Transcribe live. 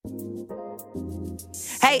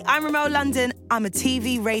Hey, I'm Ramel London. I'm a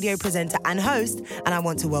TV radio presenter and host, and I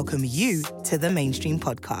want to welcome you to the Mainstream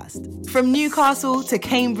Podcast. From Newcastle to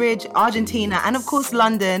Cambridge, Argentina, and of course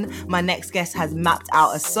London, my next guest has mapped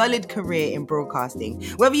out a solid career in broadcasting.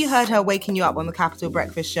 Whether you heard her waking you up on the Capital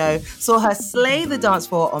Breakfast Show, saw her slay the dance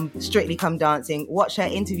floor on Strictly Come Dancing, watch her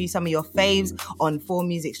interview some of your faves on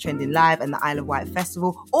 4Music's Trending Live and the Isle of Wight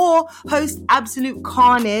Festival, or host absolute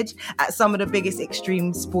carnage at some of the biggest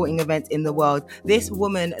extreme sporting events in the world, this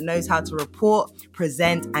woman knows how to report,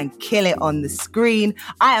 present, and kill it on the screen.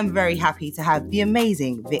 I am very happy to have the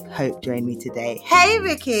amazing Vick Hope join me today. Hey,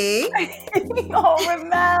 Vicky. Oh,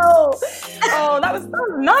 Ramel. Oh, that was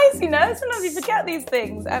so nice, you know. Sometimes you forget these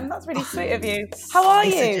things. That's really sweet of you. How are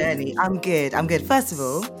you? It's a journey. I'm good. First of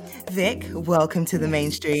all, Vick, welcome to the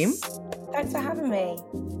Mainstream. Thanks for having me.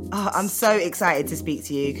 Oh, I'm so excited to speak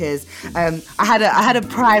to you because I had a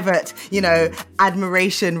private,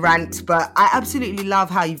 admiration rant, but I absolutely love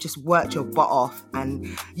how you've just worked your butt off, and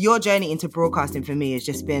your journey into broadcasting for me has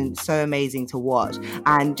just been so amazing to watch.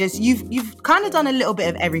 And just you've kind of done a little bit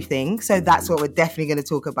of everything, so that's what we're definitely going to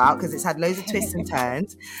talk about because it's had loads of twists and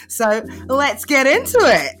turns. So let's get into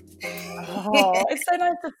it. Oh, it's so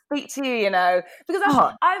nice to speak to you, because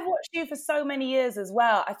I've watched you for so many years as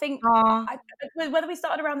well. I think whether we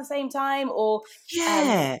started around the same time or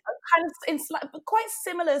kind of in quite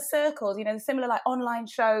similar circles, similar like online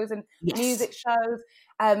shows and music shows.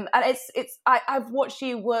 And I've watched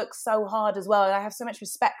you work so hard as well, and I have so much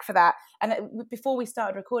respect for that. And before we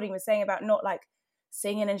started recording, we were saying about not like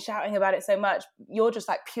singing and shouting about it so much. You're just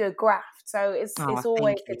like pure graft, so it's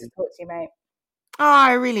always good to talk to you, mate. Oh,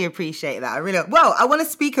 I really appreciate that. I want to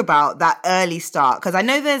speak about that early start because I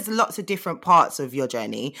know there's lots of different parts of your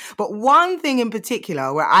journey, but one thing in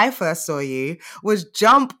particular where I first saw you was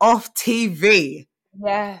Jump Off TV.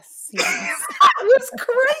 Yes. It was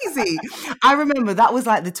crazy. I remember that was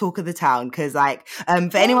like the talk of the town because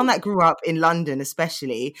for anyone that grew up in London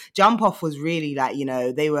especially, Jump Off was really like,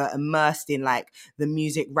 they were immersed in like the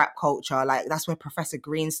music rap culture. Like that's where Professor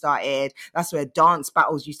Green started. That's where dance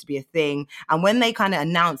battles used to be a thing. And when they kind of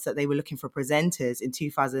announced that they were looking for presenters in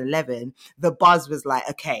 2011, the buzz was like,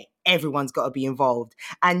 okay, everyone's got to be involved.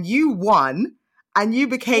 And you won and you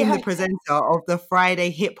became the presenter of the Friday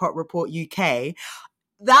Hip Hop Report UK.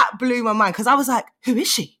 That blew my mind because I was like, who is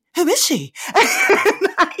she? Who is she?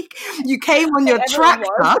 You came on your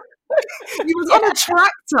tractor. You was on a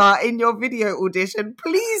tractor in your video audition.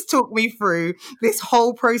 Please talk me through this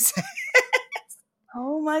whole process.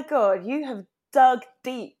 Oh my God, you have dug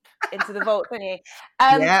deep into the vault, haven't you?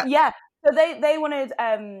 Yeah. So they wanted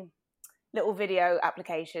little video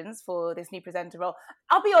applications for this new presenter role.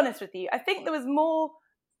 I'll be honest with you. I think there was more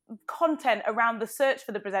content around the search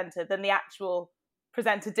for the presenter than the actual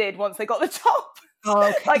presenter did once they got the job. Oh,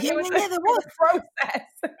 okay. There was a process.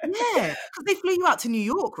 Yeah, because they flew you out to New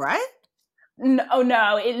York, right?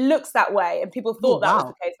 No, it looks that way, and people thought that was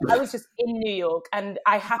the case. I was just in New York, and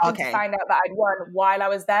I happened to find out that I'd won while I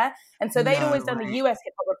was there. And so they'd always done the US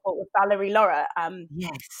Hip Hop Report with Valerie Laura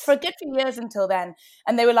for a good few years until then.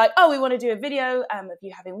 And they were like, "Oh, we want to do a video of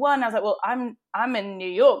you having won." I was like, "Well, I'm in New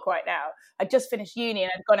York right now. I just finished uni,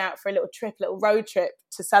 and I'd gone out for a little road trip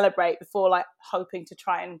to celebrate before like hoping to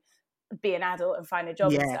try and be an adult and find a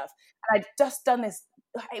job and stuff." And I'd just done this.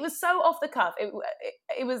 It was so off the cuff. It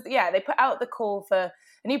was, they put out the call for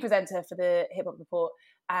a new presenter for the Hip Hop Report,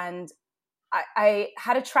 and I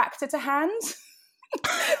had a tractor to hand.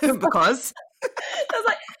 Because? I was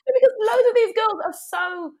like, because loads of these girls are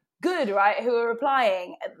so good, right, who are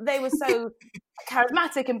replying. They were so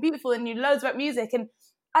charismatic and beautiful and knew loads about music. And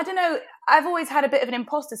I don't know, I've always had a bit of an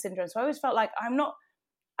imposter syndrome, so I always felt like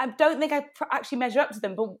I don't think I actually measure up to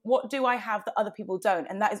them, but what do I have that other people don't?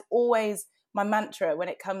 And that is always my mantra when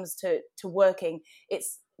it comes to working.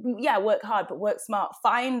 It's work hard, but work smart.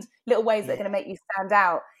 Find little ways that are going to make you stand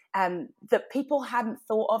out that people hadn't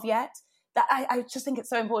thought of yet. That I just think it's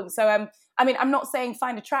so important. So I'm not saying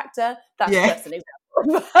find a tractor. That's just an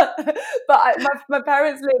example. but my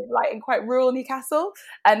parents live like in quite rural Newcastle,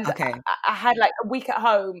 and I had like a week at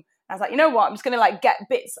home. I was like, you know what? I'm just going to like get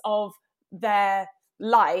bits of their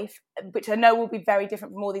life, which I know will be very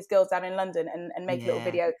different from all these girls down in London, and make a little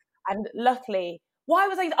video. And luckily, why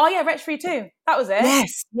was I? Oh yeah, Wretch for You Too. That was it.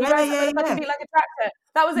 Yes. I can be like a tractor.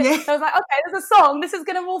 That was it. Yeah. So I was like, okay, there's a song. This is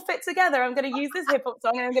going to all fit together. I'm going to use this hip hop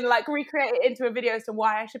song and I'm going to like recreate it into a video as to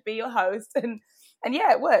why I should be your host. And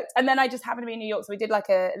it worked. And then I just happened to be in New York, so we did like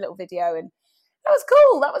a little video, and that was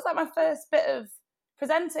cool. That was like my first bit of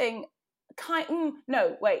presenting. Kind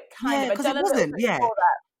of. Because it wasn't.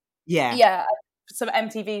 Yeah. Some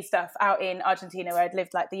MTV stuff out in Argentina where I'd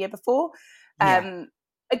lived like the year before.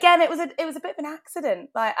 again, it was a bit of an accident.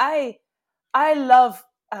 Like I love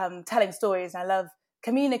telling stories, and I love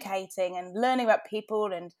communicating and learning about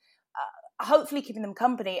people, and hopefully keeping them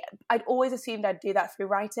company. I'd always assumed I'd do that through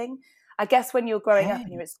writing. I guess when you're growing up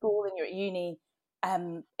and you're at school and you're at uni,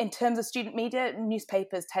 in terms of student media,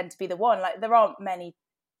 newspapers tend to be the one. Like there aren't many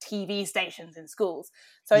TV stations in schools,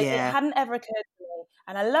 so it hadn't ever occurred to me.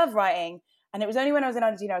 And I love writing, and it was only when I was in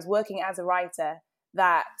Argentina, I was working as a writer,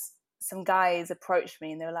 that some guys approached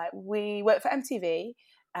me and they were like, "We work for MTV."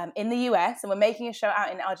 In the US, and we're making a show out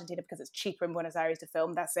in Argentina because it's cheaper in Buenos Aires to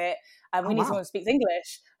film. That's it. We need someone who speaks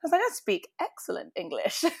English. I was like, I speak excellent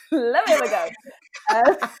English. Let me have a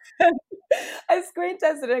go. I screen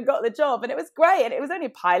tested and got the job, and it was great. And it was only a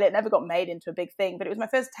pilot, it never got made into a big thing, but it was my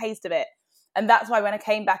first taste of it. And that's why when I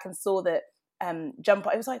came back and saw that Jump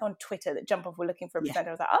Off, it was like on Twitter that Jump Off were looking for a presenter.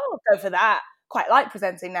 I was like, oh, I'll go for that. Quite like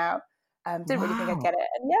presenting now. Didn't really think I'd get it.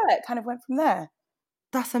 And yeah, it kind of went from there.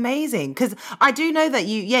 That's amazing, because I do know that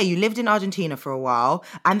you lived in Argentina for a while,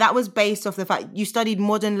 and that was based off the fact you studied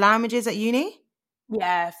modern languages at uni?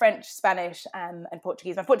 Yeah, French, Spanish, and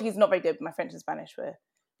Portuguese. My Portuguese is not very good, but my French and Spanish were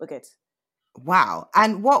good. Wow.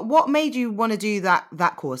 And what made you want to do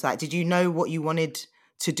that course? Like, did you know what you wanted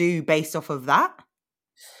to do based off of that?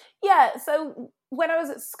 Yeah, so when I was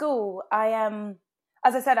at school,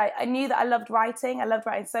 as I said, I knew that I loved writing. I loved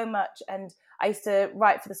writing so much, and I used to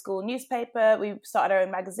write for the school newspaper. We started our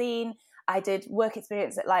own magazine. I did work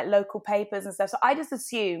experience at like local papers and stuff. So I just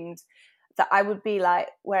assumed that I would be like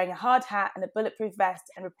wearing a hard hat and a bulletproof vest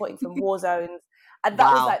and reporting from war zones. And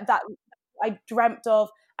that was like that I dreamt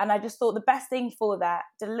of. And I just thought the best thing for that,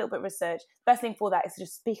 did a little bit of research, the best thing for that is to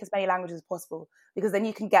just speak as many languages as possible, because then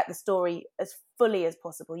you can get the story as fully as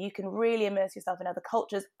possible. You can really immerse yourself in other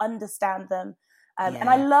cultures, understand them. And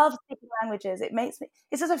I love speaking languages.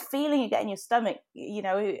 It's just a feeling you get in your stomach. You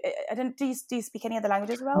know, do you speak any other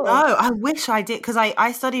languages as well? No, I wish I did, because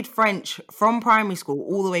I studied French from primary school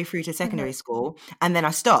all the way through to secondary school, and then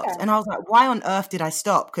I stopped. Yeah. And I was like, why on earth did I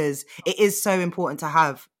stop? Because it is so important to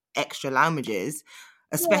have extra languages,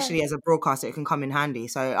 especially as a broadcaster. It can come in handy.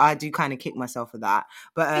 So I do kind of kick myself for that.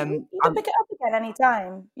 But you can pick it up again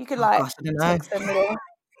anytime. You could gosh, I don't know. text them little.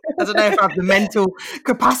 I don't know if I have the mental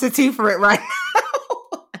capacity for it right now.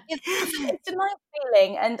 It's a nice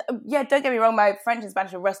feeling, and yeah, don't get me wrong, my French and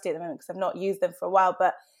Spanish are rusty at the moment because I've not used them for a while,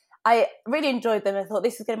 but I really enjoyed them. I thought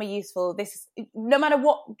this is going to be useful. No matter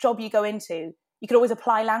what job you go into, you could always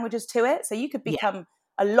apply languages to it. So you could become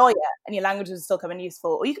a lawyer and your languages will still come in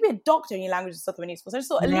useful, or you could be a doctor and your languages will still come in useful. So I just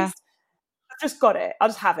thought, at least I've just got it. I'll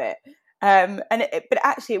just have it. But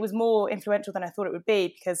actually, it was more influential than I thought it would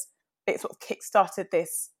be, because it sort of kickstarted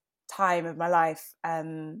this time of my life.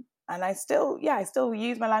 And I still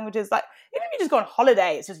use my languages. Like, even if you just go on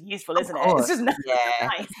holiday, it's just useful, isn't it? It's just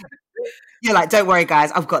nice. You're like, don't worry,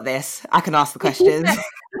 guys, I've got this. I can ask the questions.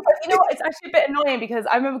 You know what? It's actually a bit annoying, because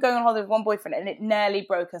I remember going on holiday with one boyfriend and it nearly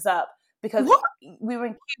broke us up, because we were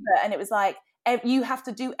in Cuba and it was like, you have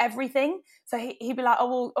to do everything. So he'd be like, oh,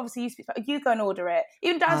 well, obviously you speak, you go and order it.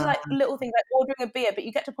 Even down to like little things like ordering a beer, but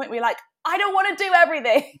you get to a point where you're like, I don't want to do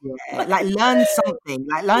everything. Yeah, like learn something,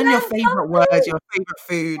 like learn your favourite words, your favourite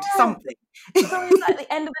food, something. So it's like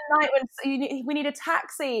the end of the night when we need a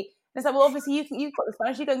taxi. And it's like, well, obviously you've got the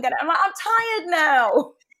Spanish, you go and get it. I'm like, I'm tired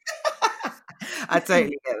now. I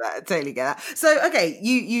totally get that. So, okay,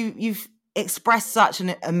 you've expressed such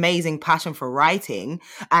an amazing passion for writing,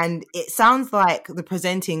 and it sounds like the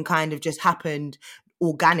presenting kind of just happened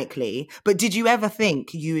organically, but did you ever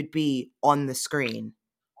think you would be on the screen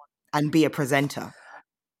and be a presenter?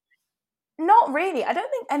 Not really. I don't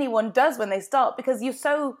think anyone does when they start, because you're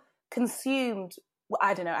so consumed. Well,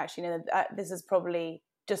 I don't know, actually, no, this is probably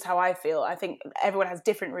just how I feel. I think everyone has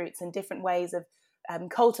different routes and different ways of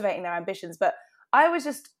cultivating their ambitions, but I was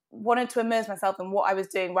just wanted to immerse myself in what I was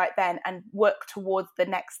doing right then and work towards the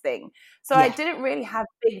next thing. So I didn't really have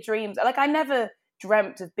big dreams. Like, I never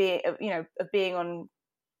dreamt of being on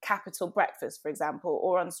Capital Breakfast, for example,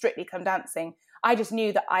 or on Strictly Come Dancing. I just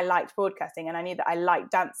knew that I liked broadcasting and I knew that I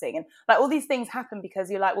liked dancing, and like all these things happen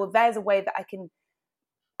because you're like, well, there's a way that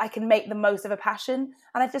I can make the most of a passion.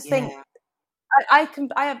 And I just think I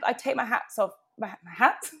take my hats off. My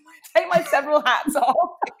hats? I take my several hats off.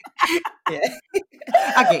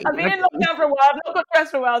 I've been in lockdown for a while. I've not got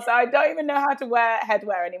dressed for a while, so I don't even know how to wear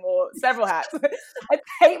headwear anymore. Several hats. I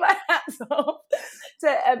take my hats off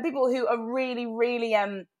to people who are really, really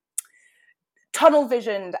tunnel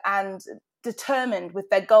visioned and determined with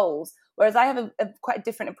their goals, whereas I have a quite a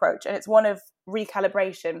different approach, and it's one of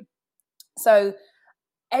recalibration. So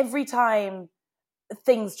every time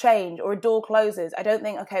things change or a door closes, I don't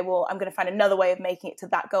think, okay, well, I'm going to find another way of making it to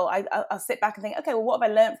that goal. I'll sit back and think, okay, well, what have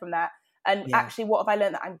I learned from that? And actually, what have I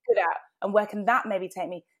learned that I'm good at? And where can that maybe take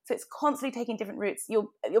me? So it's constantly taking different routes. Your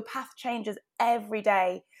path changes every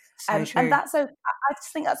day. So true. And that's so, I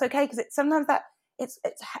just think that's okay, because sometimes that it's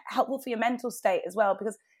helpful for your mental state as well.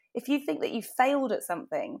 Because if you think that you failed at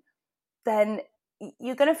something, then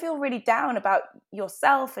you're going to feel really down about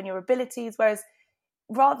yourself and your abilities. Whereas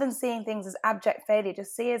rather than seeing things as abject failure,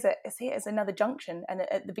 just see it as another junction and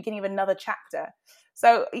at the beginning of another chapter.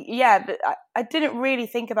 So yeah, I didn't really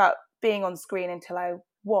think about being on screen until I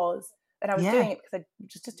was, and I was doing it because I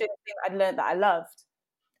just doing the thing I'd learned that I loved.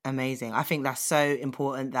 Amazing. I think that's so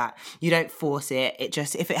important that you don't force it. It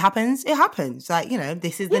just, if it happens, it happens. Like,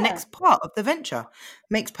 this is the next part of the venture.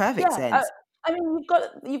 Makes perfect sense. I mean,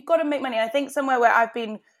 you've got to make money. I think somewhere where I've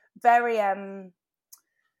been very,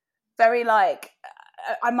 very like,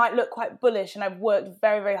 I might look quite bullish, and I've worked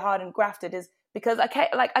very, very hard and grafted, is because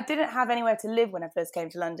I didn't have anywhere to live when I first came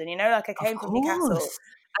to London. I came from Newcastle,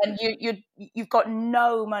 and you've got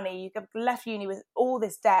no money. You've left uni with all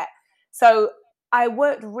this debt. So I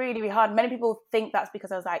worked really, really hard. Many people think that's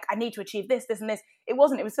because I was like, I need to achieve this, this, and this. It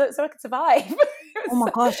wasn't. It was so I could survive. Oh my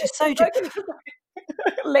gosh, it's so true.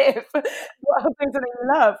 Live. What are things that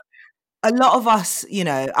you love? A lot of us,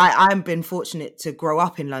 I've been fortunate to grow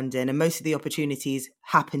up in London, and most of the opportunities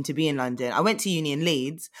happen to be in London. I went to uni in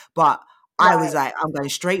Leeds, but I was like, I'm going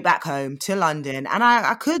straight back home to London, and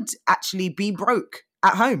I could actually be broke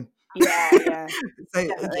at home. Yeah. So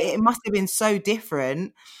it must have been so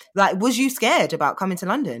different. Like, was you scared about coming to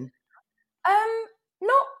London? I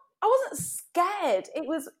wasn't scared. It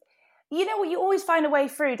was, you always find a way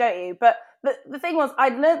through, don't you? But the thing was,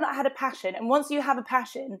 I'd learned that I had a passion, and once you have a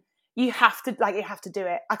passion, you have to do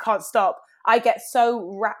it. I can't stop. I get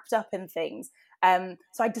so wrapped up in things.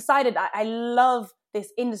 So I decided I love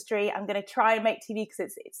this industry. I'm going to try and make TV because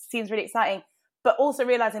it seems really exciting, but also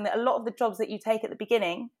realizing that a lot of the jobs that you take at the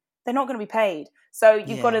beginning, they're not going to be paid. So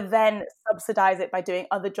you've got to then subsidize it by doing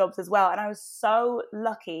other jobs as well. And I was so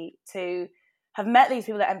lucky to have met these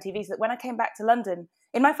people at MTV, so that when I came back to London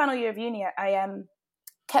in my final year of uni, I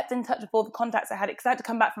kept in touch with all the contacts I had, because I had to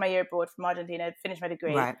come back from my year abroad from Argentina, finish my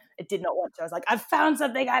degree. Right. I did not want to. I was like, I've found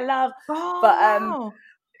something I love. But I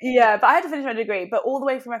had to finish my degree. But all the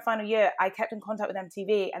way through my final year, I kept in contact with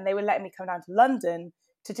MTV, and they were letting me come down to London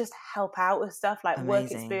to just help out with stuff like work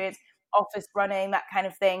experience, office running, that kind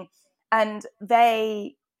of thing. And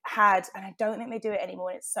they had, and I don't think they do it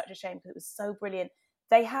anymore, and it's such a shame because it was so brilliant.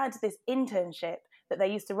 They had this internship that they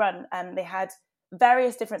used to run, and they had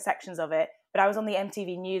various different sections of it. But I was on the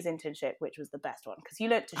MTV News internship, which was the best one, because you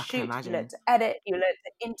learned to shoot, you learned to edit, you learned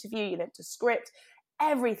to interview, you learned to script,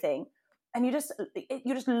 everything. And you're just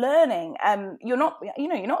learning. You're not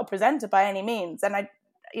a presenter by any means. And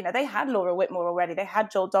they had Laura Whitmore already. They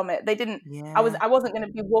had Joel Dommett. They didn't. Yeah. I wasn't going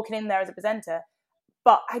to be walking in there as a presenter,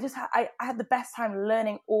 but I had the best time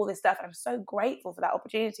learning all this stuff, and I'm so grateful for that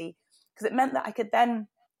opportunity, because it meant that I could then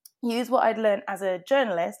use what I'd learned as a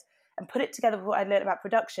journalist and put it together with what I'd learned about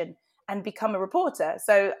production and become a reporter.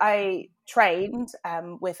 So I trained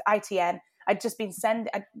with ITN. I'd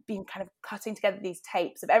been kind of cutting together these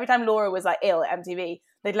tapes of every time Laura was like ill at MTV,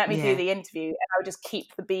 they'd let me do the interview, and I would just keep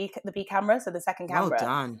the B camera, so the second camera,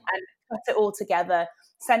 and cut it all together,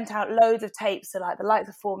 sent out loads of tapes to like the likes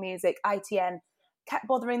of 4Music, ITN, kept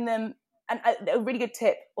bothering them. And a really good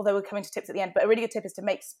tip, although we're coming to tips at the end, but a really good tip is to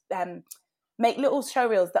make little show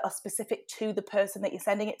reels that are specific to the person that you're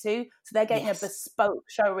sending it to. So they're getting a bespoke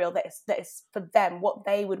show reel that is for them, what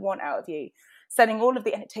they would want out of you. Sending all of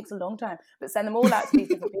and it takes a long time, but send them all out to these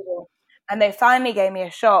different people. And they finally gave me a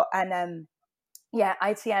shot. And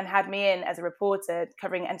ITN had me in as a reporter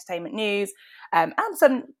covering entertainment news and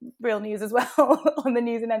some real news as well on the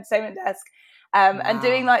news and entertainment desk. And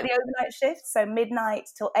doing like the overnight shift, so midnight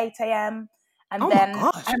till 8 a.m. And then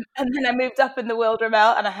I moved up in the world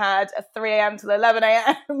remote, and I had a 3 a.m. till 11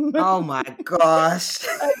 a.m. Oh my gosh. So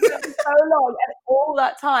long. And all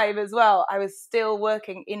that time as well, I was still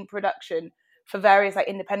working in production for various like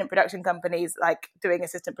independent production companies, like doing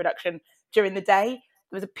assistant production during the day.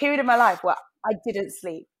 There was a period of my life where I didn't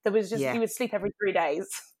sleep. There was just, you would sleep every 3 days.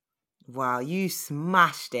 Wow, you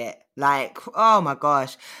smashed it. Like, oh my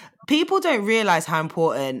gosh. People don't realize how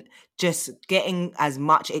important just getting as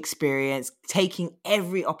much experience, taking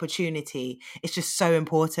every opportunity, it's just so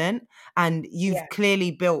important. And you've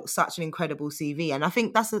clearly built such an incredible CV. And I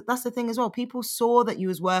think that's the thing as well. People saw that you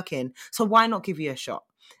was working, so why not give you a shot?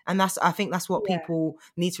 And I think that's what Yeah. people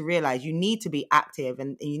need to realize. You need to be active,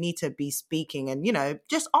 and you need to be speaking, and,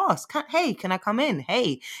 just ask, hey, can I come in?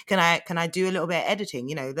 Hey, can I do a little bit of editing?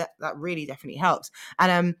 That really definitely helps.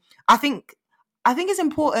 And I think it's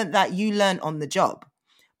important that you learn on the job.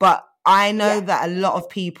 But I know Yeah. that a lot of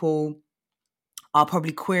people are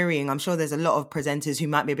probably querying. I'm sure there's a lot of presenters who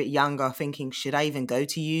might be a bit younger thinking, should I even go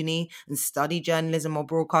to uni and study journalism or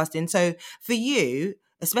broadcasting? So for you,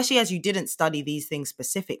 especially as you didn't study these things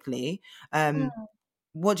specifically,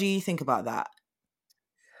 what do you think about that?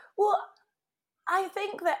 Well, I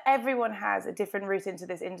think that everyone has a different route into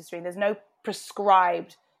this industry, and there's no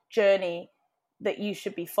prescribed journey that you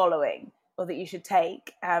should be following or that you should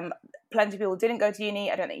take. Plenty of people didn't go to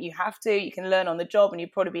uni. I don't think you have to. You can learn on the job, and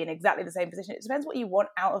you'd probably be in exactly the same position. It depends what you want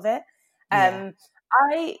out of it. Yeah.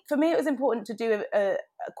 For me, it was important to do a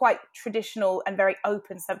quite traditional and very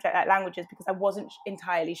open subject like languages, because I wasn't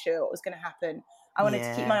entirely sure what was going to happen. I wanted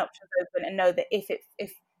to keep my options open and know that if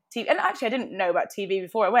TV, and actually I didn't know about TV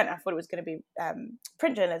before I went. I thought it was going to be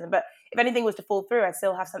print journalism, but if anything was to fall through, I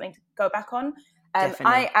still have something to go back on.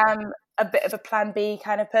 I am a bit of a plan B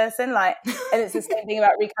kind of person, and it's the same thing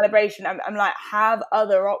about recalibration. I'm like, have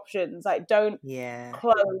other options. Like, don't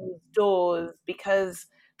close doors, because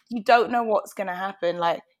you don't know what's going to happen.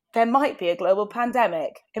 Like, there might be a global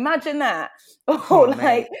pandemic. Imagine that. Or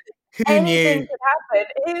anything could happen.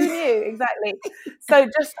 Who knew? Exactly. So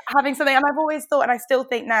just having something, and I've always thought, and I still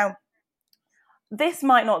think now, this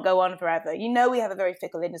might not go on forever. We have a very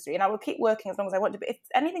fickle industry, and I will keep working as long as I want to. But if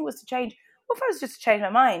anything was to change, or if I was just to change my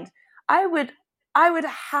mind, I would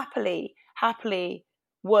happily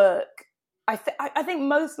work. I think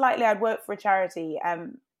most likely I'd work for a charity.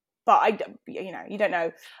 But you don't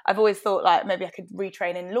know. I've always thought like maybe I could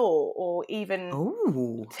retrain in law, or even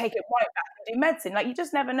take it right back and do medicine. Like, you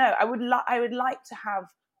just never know. I would like to have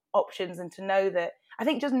options, and to know that. I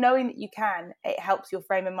think just knowing that you can, it helps your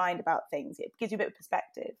frame of mind about things. It gives you a bit of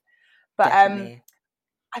perspective. But I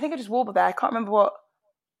think I just warbled there. I can't remember what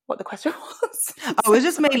the question was. Oh, it's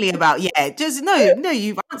just mainly about,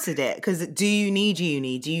 you've answered it. Because do you need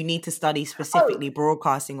uni? Do you need to study specifically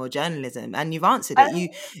broadcasting or journalism? And you've answered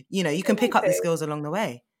it. You can pick up the skills along the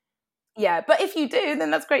way. Yeah, but if you do,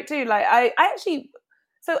 then that's great too. Like, I actually,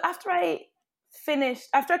 so after I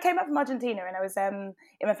came back from Argentina, and I was in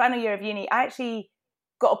my final year of uni, I actually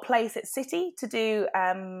got a place at City to do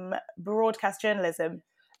broadcast journalism,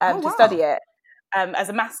 to study it as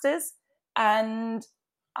a master's. And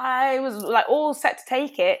I was like all set to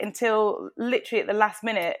take it until literally at the last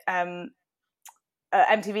minute,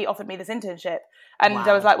 MTV offered me this internship. And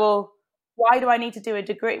I was like, well, why do I need to do a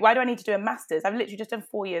degree? Why do I need to do a master's? I've literally just done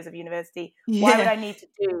 4 years of university. Why would I need to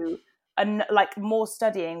do more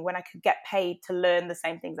studying when I could get paid to learn the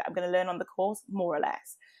same things that I'm going to learn on the course, more or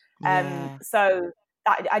less? So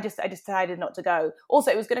I just decided not to go.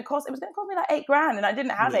 Also, it was going to cost me like $8,000, and I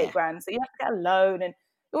didn't have $8,000, so you have to get a loan, and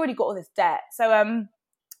you already got all this debt. So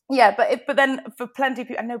but then for plenty of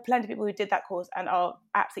people, I know plenty of people who did that course and are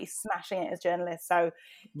absolutely smashing it as journalists. So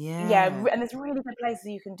and there's really good places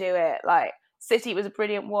you can do it. Like City was a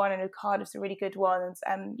brilliant one, and Cardiff's a really good one.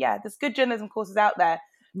 And there's good journalism courses out there.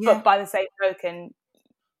 But by the same token,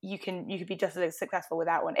 you could be just as successful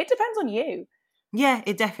without one. It depends on you. Yeah,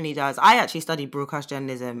 it definitely does. I actually studied broadcast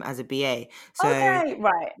journalism as a BA. So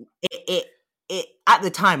right. It at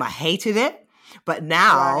the time I hated it, but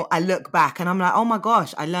now I look back and I'm like, oh my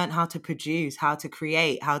gosh, I learned how to produce, how to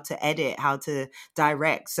create, how to edit, how to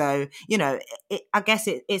direct. So, I guess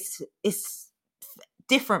it's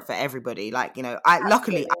different for everybody. Like,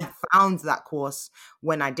 luckily I found that course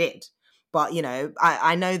when I did. But,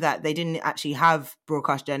 I know that they didn't actually have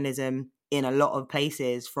broadcast journalism in a lot of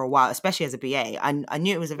places for a while, especially as a BA. I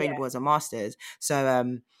knew it was available as a master's.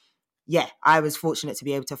 So, I was fortunate to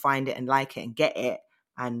be able to find it and like it and get it.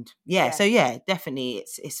 And definitely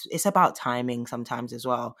it's about timing sometimes as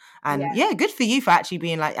well. And good for you for actually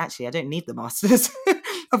being like, actually, I don't need the master's.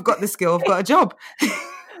 I've got the skill, I've got a job.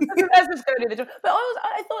 Let's just go do the job. But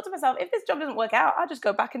I thought to myself, if this job doesn't work out, I'll just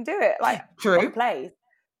go back and do it. Like, true. Place.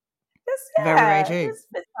 Very, very true. It's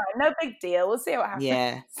fine. No big deal. We'll see what happens.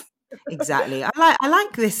 Yeah, exactly. I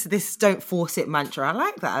like this don't force it mantra. I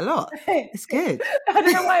like that a lot. It's good. I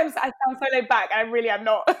don't know why I sound so laid back. I really am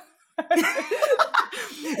not. To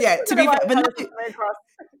be fair, but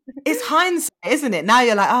it's hindsight, isn't it? Now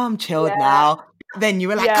you're like, oh, I'm chilled now. Then you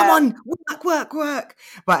were like, come on, work.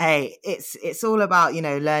 But hey, it's all about,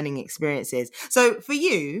 learning experiences. So for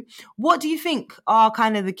you, what do you think are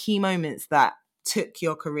kind of the key moments that took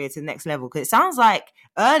your career to the next level? Because it sounds like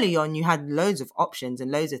early on you had loads of options and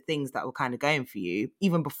loads of things that were kind of going for you,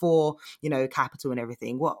 even before, capital and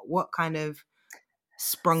everything. What kind of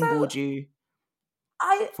sprungboard you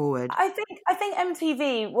forward? I think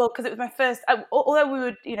MTV. Well, because it was my first. Although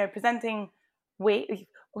we were presenting,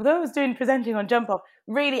 although I was doing presenting on Jump Off,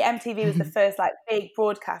 really MTV was the first like big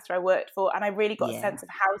broadcaster I worked for, and I really got a sense of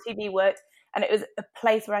how TV worked, and it was a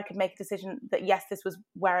place where I could make a decision that yes, this was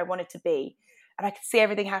where I wanted to be, and I could see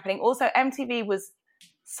everything happening. Also, MTV was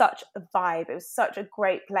such a vibe. It was such a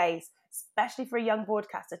great place, especially for a young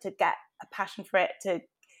broadcaster to get a passion for it, to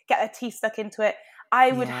get their teeth stuck into it.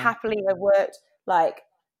 I would happily have worked like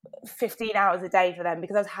 15 hours a day for them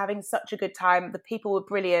because I was having such a good time. The people were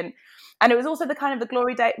brilliant. And it was also the kind of the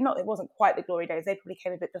glory day. It wasn't quite the glory days. They probably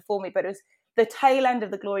came a bit before me, but it was the tail end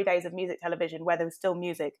of the glory days of music television where there was still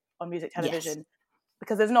music on music television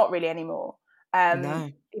because there's not really anymore.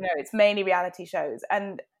 No. It's mainly reality shows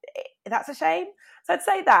and that's a shame. So I'd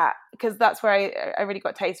say that because that's where I really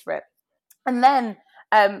got a taste for it. And then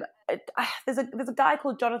there's a guy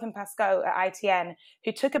called Jonathan Pascoe at ITN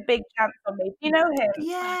who took a big chance on me. Do you know him?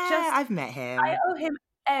 Yeah, I've met him. I owe him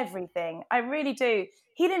everything. I really do.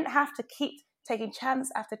 He didn't have to keep taking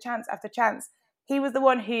chance after chance after chance. He was the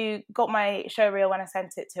one who got my show reel when I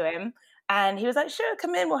sent it to him. And he was like, sure,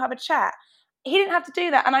 come in, we'll have a chat. He didn't have to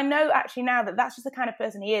do that. And I know actually now that that's just the kind of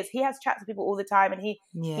person he is. He has chats with people all the time. And he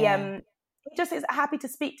just is happy to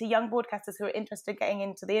speak to young broadcasters who are interested in getting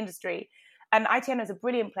into the industry. And ITN is a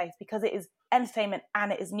brilliant place because it is entertainment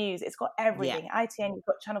and it is news. It's got everything. Yeah. ITN, you've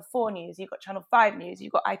got Channel 4 News, you've got Channel 5 News,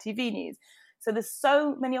 you've got ITV News. So there's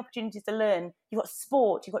so many opportunities to learn. You've got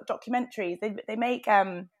sport, you've got documentaries. They make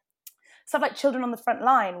stuff like Children on the Front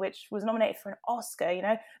Line, which was nominated for an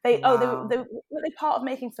Oscar. They were part of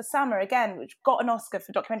making For Summer again, which got an Oscar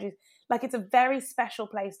for documentaries. Like it's a very special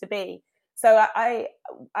place to be. So I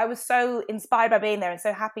was so inspired by being there and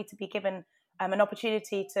so happy to be given an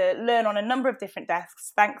opportunity to learn on a number of different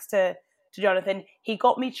desks. Thanks to Jonathan, he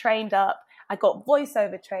got me trained up. I got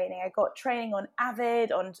voiceover training. I got training on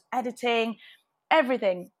Avid, on editing,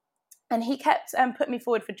 everything. And he kept putting me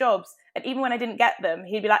forward for jobs. And even when I didn't get them,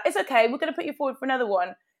 he'd be like, it's okay, we're going to put you forward for another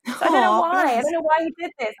one. So I don't know why. I don't know why he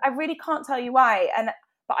did this. I really can't tell you why.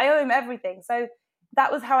 But I owe him everything. So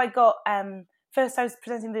that was how I got, first I was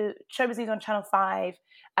presenting the Showbiz News on Channel 5,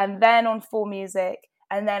 and then on 4 Music,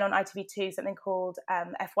 and then on ITV2, something called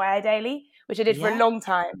FYI Daily, which I did for a long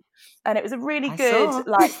time. And it was a really good,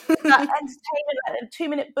 like, that entertainment, like a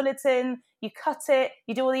 2-minute bulletin. You cut it,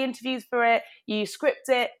 you do all the interviews for it, you script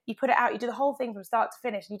it, you put it out, you do the whole thing from start to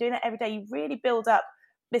finish. And you're doing that every day. You really build up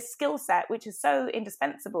this skill set, which is so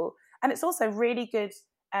indispensable. And it's also really good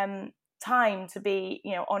time to be,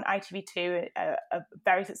 on ITV2, a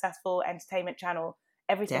very successful entertainment channel,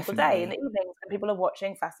 every single day in the evenings when people are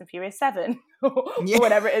watching Fast and Furious 7 or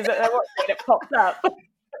whatever it is that they're watching, it pops up.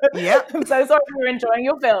 I'm so sorry if you're enjoying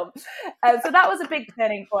your film. So that was a big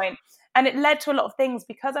turning point. And it led to a lot of things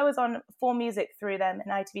because I was on 4 Music through them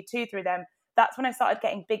and ITV2 through them. That's when I started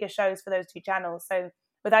getting bigger shows for those 2 channels. So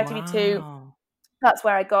with ITV2, that's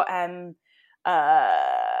where I got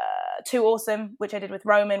Too Awesome, which I did with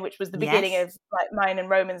Roman, which was the beginning of like mine and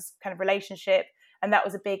Roman's kind of relationship. And that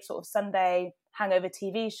was a big sort of Sunday hangover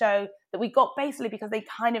TV show that we got basically because they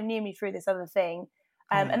kind of knew me through this other thing.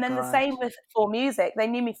 And then the same with 4 Music. They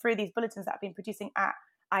knew me through these bulletins that I've been producing at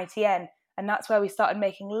ITN. And that's where we started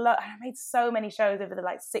making I made so many shows over the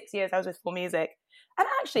 6 years I was with 4 Music. And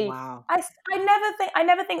actually, I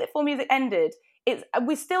never think that 4 Music ended.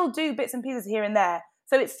 We still do bits and pieces here and there.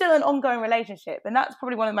 So it's still an ongoing relationship. And that's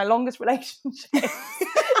probably one of my longest relationships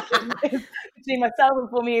between myself and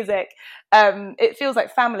 4 Music. It feels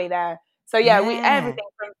like family there. So we everything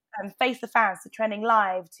from Face the Fans to Trending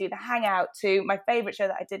Live to The Hangout to my favourite show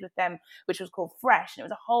that I did with them, which was called Fresh. And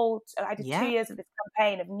it was I did 2 years of this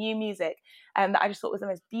campaign of new music that I just thought was the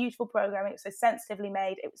most beautiful programming. It was so sensitively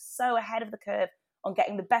made. It was so ahead of the curve on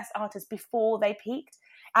getting the best artists before they peaked.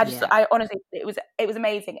 I honestly, it was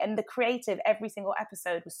amazing. And the creative, every single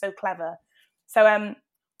episode was so clever. So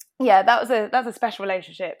that was a special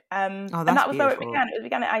relationship. And that was where it began. It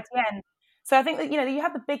began at ITN. So I think that, you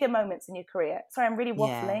have the bigger moments in your career. Sorry, I'm really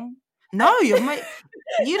waffling. No, you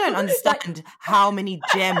don't understand how many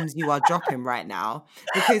gems you are dropping right now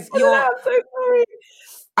because I'm so sorry.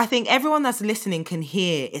 I think everyone that's listening can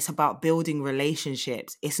hear it's about building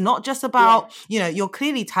relationships. It's not just about, you're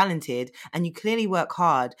clearly talented and you clearly work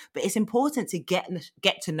hard, but it's important to get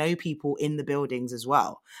to know people in the buildings as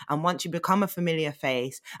well. And once you become a familiar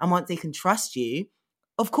face and once they can trust you,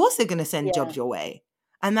 of course they're going to send jobs your way.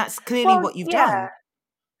 And that's clearly what you've done.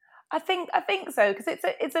 I think so because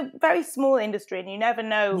it's a very small industry and you never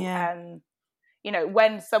know,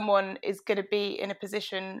 when someone is going to be in a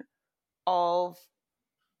position of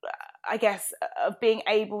I guess, of being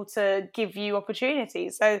able to give you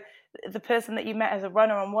opportunities. So the person that you met as a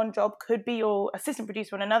runner on one job could be your assistant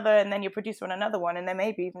producer on another, and then your producer on another one, and then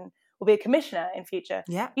maybe even will be a commissioner in future.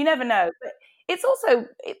 Yeah. You never know. But it's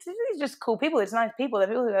just cool people. It's nice people. They're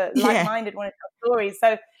people who are like-minded, want to tell stories.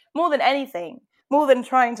 So more than anything, more than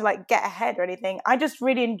trying to like get ahead or anything, I just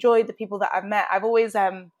really enjoyed the people that I've met. I've always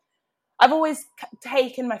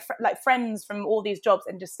taken my friends from all these jobs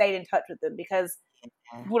and just stayed in touch with them, because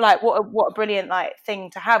like what a brilliant like thing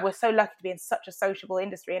to have. We're so lucky to be in such a sociable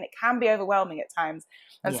industry, and it can be overwhelming at times.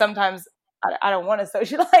 And sometimes I don't want to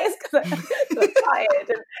socialize because I'm tired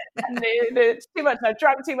and it's too much. And I've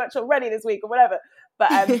drunk too much already this week or whatever.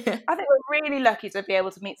 But I think we're really lucky to be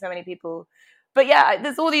able to meet so many people. But yeah,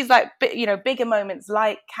 there's all these like bigger moments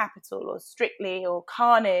like Capital or Strictly or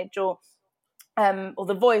Carnage or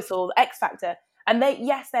The Voice or X Factor, and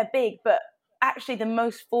they're big, but actually the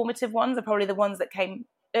most formative ones are probably the ones that came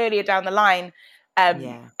earlier down the line,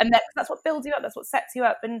 and that's what builds you up, that's what sets you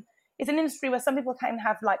up. And it's an industry where some people can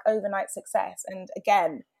have like overnight success, and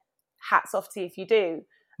again, hats off to you if you do.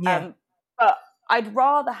 But I'd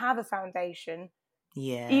rather have a foundation,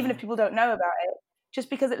 even if people don't know about it, just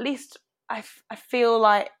because at least I feel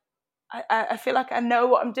like I feel like I know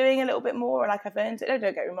what I'm doing a little bit more, and like I've earned it. Don't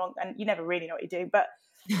get me wrong, and you never really know what you do, but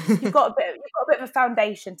you've got a bit of a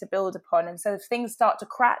foundation to build upon. And so if things start to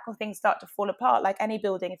crack or things start to fall apart, like any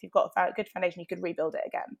building, if you've got a good foundation, you could rebuild it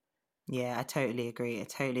again. Yeah, I totally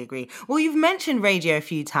agree. Well, you've mentioned radio a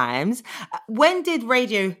few times. When did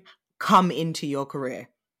radio come into your career?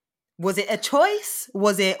 Was it a choice?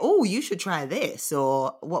 Was it, oh, you should try this?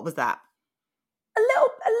 Or what was that? A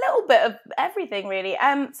little bit of everything, really.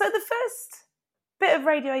 So the first bit of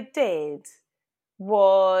radio I did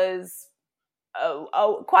was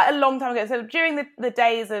quite a long time ago. So during the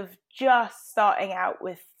days of just starting out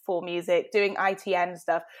with 4Music, doing ITN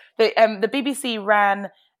stuff, the BBC ran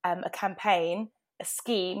a campaign, a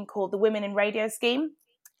scheme called the Women in Radio Scheme.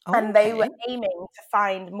 And they were aiming to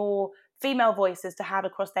find more female voices to have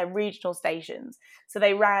across their regional stations. So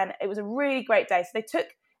it was a really great day. So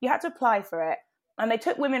you had to apply for it, and they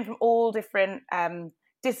took women from all different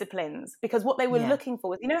disciplines, because what they were looking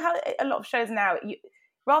for was, you know how a lot of shows now,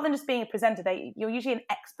 rather than just being a presenter, you're usually an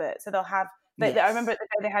expert. So they'll have, I remember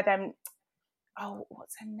they had,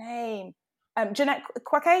 what's her name? Jeanette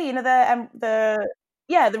Quaquet, you know,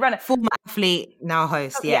 the runner. Former athlete, now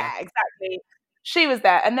host, Yeah, exactly. She was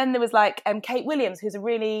there. And then there was like Kate Williams, who's a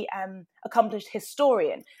really accomplished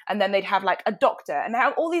historian. And then they'd have like a doctor. And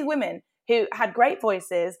now all these women who had great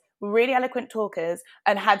voices, were really eloquent talkers,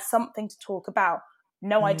 and had something to talk about.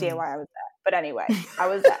 No idea why I was there. But anyway, I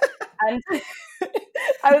was there. And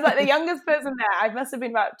I was like the youngest person there. I must have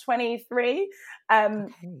been about 23.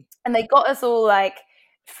 And they got us all like,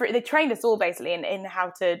 they trained us all basically in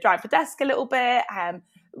how to drive the desk a little bit,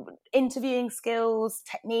 interviewing skills,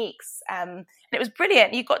 techniques. And it was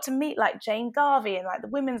brilliant. You got to meet like Jane Garvey and like the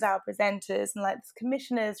Women's Hour presenters and like the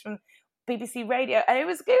commissioners from BBC Radio. And it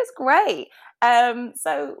was great.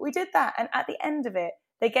 So we did that. And at the end of it,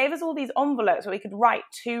 they gave us all these envelopes where we could write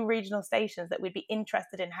 2 regional stations that we'd be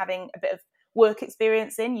interested in having a bit of work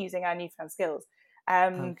experience in, using our newfound skills.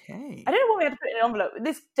 I don't know what we had to put in an envelope.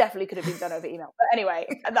 This definitely could have been done over email. But anyway,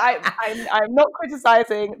 I'm not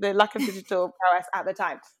criticising the lack of digital prowess at the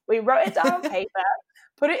time. We wrote it down on paper,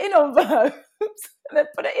 put it in envelopes, and then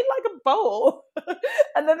put it in like a bowl.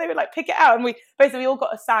 And then they would like pick it out. And we all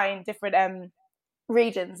got assigned different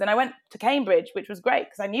regions. And I went to Cambridge, which was great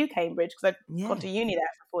because I knew Cambridge because I'd gone to uni there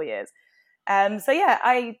for 4 years. So yeah,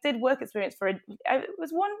 I did work experience for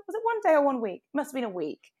was it 1 day or 1 week? It must have been a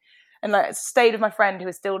week. And like stayed with my friend who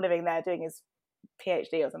was still living there doing his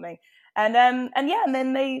PhD or something. And then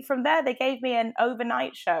from there they gave me an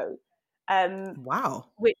overnight show. Wow.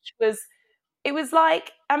 Which was, it was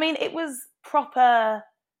like, I mean, it was proper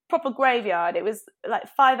graveyard. It was like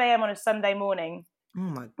 5 a.m. on a Sunday morning. Oh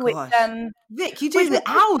my gosh. Vic, you do the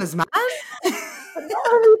hours, man. But not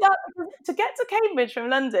only that, to get to Cambridge from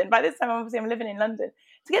London, by this time obviously I'm living in London,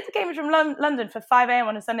 to get to Cambridge from London for 5 a.m.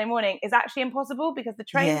 on a Sunday morning is actually impossible, because the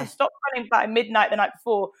trains have stopped running by midnight the night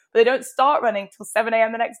before, but they don't start running till 7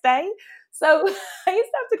 a.m. the next day. So I used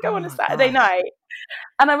to have to go on a Saturday night,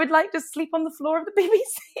 and I would like just sleep on the floor of the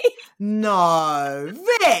BBC. No,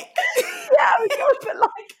 Vic! Yeah, I would go for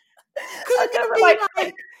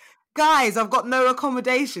like, guys, I've got no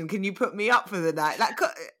accommodation. Can you put me up for the night? Like,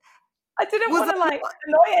 I didn't want to like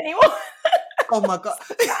annoy anyone. Oh my God.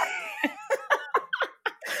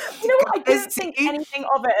 You know what? I didn't think anything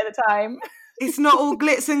of it at the time. It's not all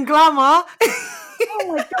glitz and glamour. Oh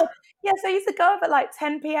my God. Yeah, so I used to go up at like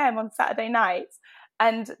 10 p.m. on Saturday nights.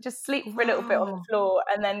 and just sleep for a little bit on the Wow. floor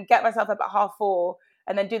and then get myself up at 4:30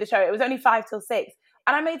 and then do the show. It was only 5 till 6.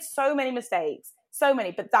 And I made so many mistakes, so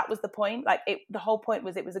many, but that was the point. Like the whole point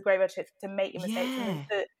was it was a graveyard shift to make your mistakes. Yeah.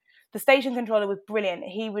 And the station controller was brilliant.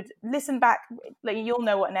 He would listen back, like you'll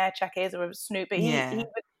know what an air check is or a snoop, but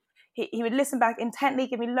he would listen back intently,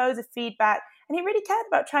 give me loads of feedback, and he really cared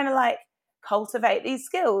about trying to like cultivate these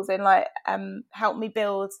skills and like help me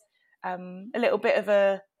build a little bit of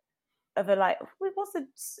a like, what's the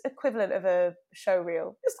equivalent of a show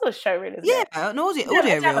reel? It's still a show reel, isn't it? Yeah, an audio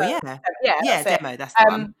reel, yeah. Yeah, demo, that's the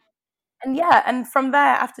one. And from there,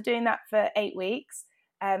 after doing that for 8 weeks,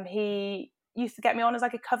 he used to get me on as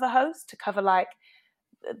like a cover host to cover like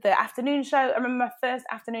the afternoon show. I remember my first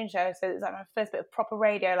afternoon show, so it was like my first bit of proper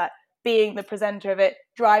radio, like being the presenter of it,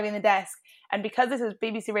 driving the desk. And because this is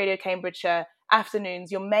BBC Radio Cambridgeshire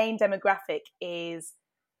afternoons, your main demographic is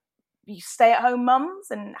you stay-at-home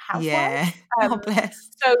mums and housewives. Yeah. Oh, bless.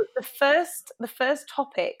 So the first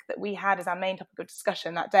topic that we had as our main topic of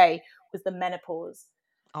discussion that day was the menopause.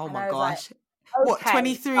 Oh and my Like, gosh. okay, what,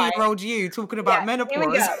 23-year-old you talking about menopause? Here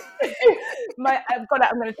we go. I'm going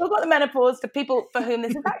to talk about the menopause to people for whom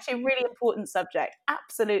this is actually a really important subject.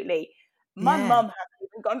 Absolutely. My mum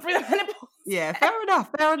hasn't even gone through the menopause. Yeah, fair enough.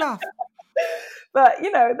 But,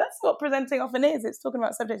 that's what presenting often is. It's talking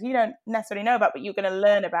about subjects you don't necessarily know about, but you're going to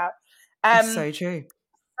learn about. It's so true.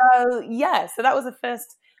 So that was the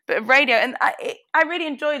first bit of radio, and I really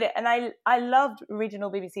enjoyed it, and I loved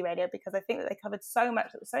regional BBC radio because I think that they covered so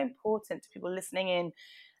much that was so important to people listening in.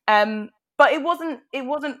 But it wasn't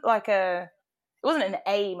like it wasn't an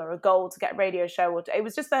aim or a goal to get a radio show, it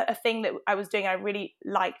was just a thing that I was doing. I really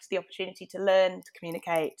liked the opportunity to learn, to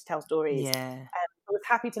communicate, to tell stories. Yeah. I was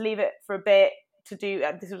happy to leave it for a bit to do.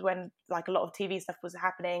 This was when like a lot of TV stuff was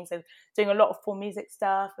happening, so doing a lot of full music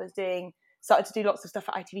stuff. Started to do lots of stuff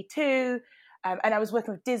at ITV2, and I was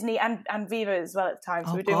working with Disney and Viva as well at the time.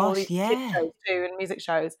 So we were doing all these kids shows too and music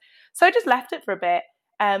shows. So I just left it for a bit,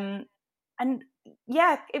 and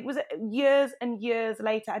yeah, it was years and years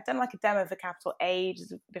later. I'd done like a demo for Capital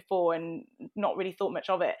ages before and not really thought much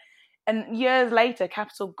of it. And years later,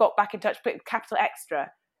 Capital got back in touch with Capital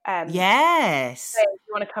Extra. Yes. Saying, "Do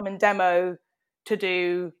you want to come and demo to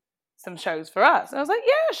do some shows for us?" And I was like,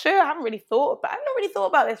 yeah, sure. I've not really thought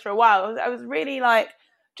about this for a while. I was really like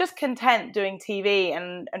just content doing TV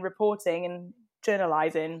and reporting and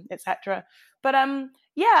journalizing, etc. But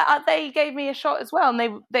they gave me a shot as well,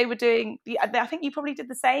 and they were doing. I think you probably did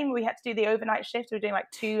the same. We had to do the overnight shift. We were doing like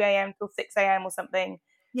 2 a.m. till 6 a.m. or something.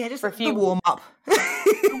 Yeah, just for a few the warm up.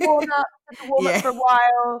 warm up for a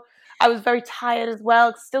while. I was very tired as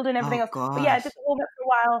well, still doing everything else. Gosh. But yeah, just warm up for a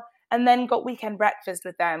while. And then got weekend breakfast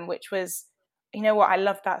with them, which was, you know what, I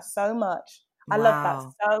loved that so much. I loved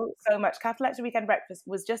that so much. Capital Extra Weekend Breakfast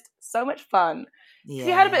was just so much fun. Yeah.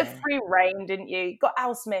 You had a bit of free reign, didn't you? You got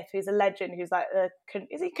Al Smith, who's a legend, who's like,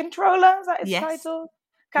 is he controller? Is that his title?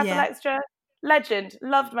 Capital Extra. Legend.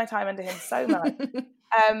 Loved my time under him so much.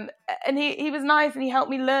 And he was nice, and he helped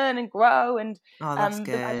me learn and grow. And that's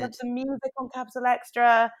good. I loved the music on Capital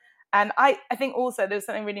Extra. And I think also there was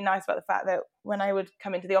something really nice about the fact that when I would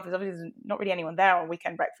come into the office, obviously there's not really anyone there on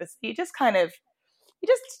weekend breakfast. You're just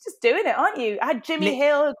doing it, aren't you? I had Jimmy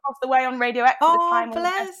Hill across the way on Radio X at the time.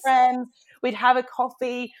 With friends. We'd have a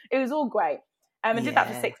coffee. It was all great. And did that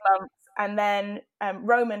for 6 months. And then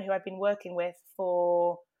Roman, who I've been working with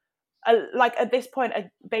for at this point,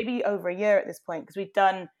 maybe over a year at this point, because we'd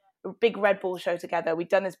done a big Red Bull show together. We'd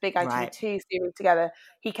done this big ITV2 series together.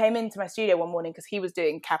 He came into my studio one morning because he was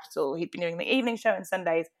doing Capital. He'd been doing the evening show on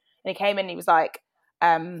Sundays, and he came in and he was like,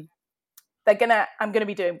 I'm gonna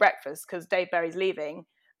be doing breakfast because Dave Berry's leaving.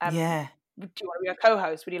 Do you want to be a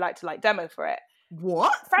co-host? Would you like to like demo for it?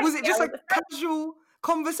 What? Frankly, was it just like a casual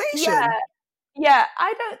conversation? Yeah.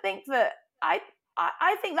 I don't think that I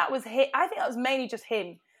think that was him. I think that was mainly just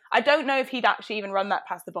him. I don't know if he'd actually even run that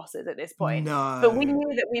past the bosses at this point. No. But we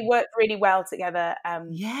knew that we worked really well together.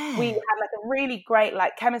 We had like a really great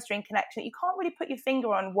like chemistry and connection. You can't really put your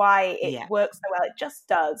finger on why it works so well. It just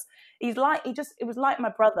does. It was like my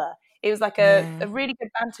brother. It was like a really good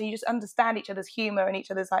banter. You just understand each other's humor and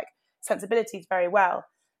each other's like sensibilities very well.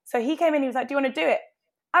 So he came in, he was like, "Do you want to do it?"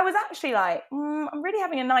 I was actually like, I'm really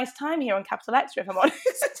having a nice time here on Capital Extra, if I'm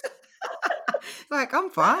honest. Like, I'm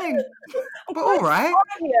fine. But all right.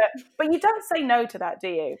 But you don't say no to that, do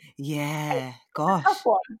you? Yeah. Gosh. It's a tough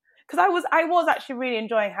one. Because I was actually really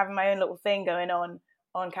enjoying having my own little thing going on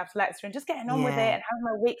Capital Extra and just getting on with it and having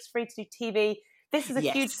my weeks free to do TV. This is a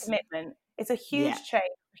huge commitment. It's a huge change,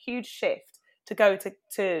 a huge shift to go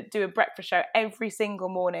to do a breakfast show every single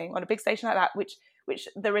morning on a big station like that, which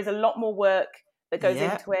there is a lot more work that goes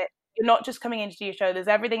into it. you're not just coming in to do your show. There's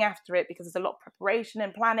everything after it, because there's a lot of preparation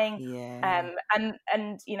and planning. Yeah.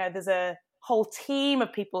 And you know, there's a whole team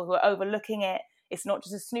of people who are overlooking it. It's not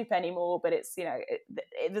just a Snoop anymore, but it's, you know,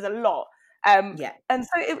 there's a lot. Yeah. And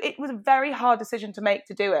so it was a very hard decision to make,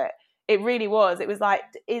 to do it. It really was. It was like,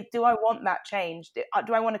 do I want that change?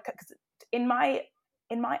 Do I want to? Because in my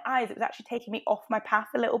eyes, it was actually taking me off my path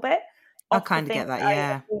a little bit, I off the kind of things get that. that I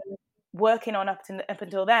Yeah. had been working on up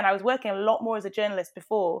until then. I was working a lot more as a journalist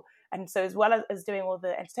before, and so as well as doing all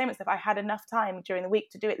the entertainment stuff, I had enough time during the week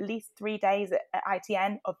to do at least 3 days at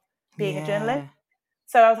ITN of being a journalist. Yeah.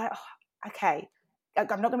 So I was like, oh, okay, I'm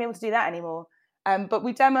not going to be able to do that anymore. But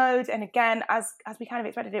we demoed, and again, as we kind of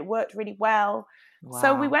expected, it worked really well.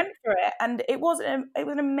 So we Wow. went for it, and it was an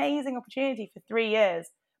amazing opportunity for 3 years.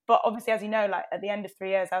 But obviously, as you know, like at the end of 3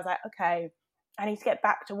 years, I was like, okay, I need to get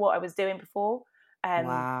back to what I was doing before.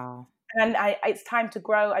 Wow. And it's time to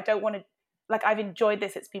grow. I don't want to, like, I've enjoyed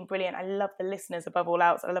this. It's been brilliant. I love the listeners above all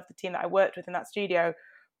else. I love the team that I worked with in that studio.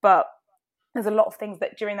 But there's a lot of things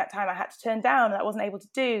that during that time I had to turn down that I wasn't able to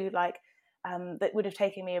do, like that would have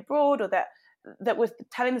taken me abroad, or that was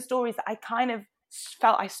telling the stories that I kind of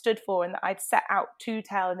felt I stood for and that I'd set out to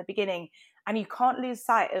tell in the beginning. And you can't lose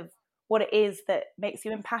sight of what it is that makes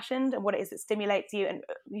you impassioned and what it is that stimulates you, and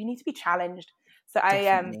you need to be challenged. So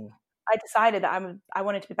Definitely. I decided that I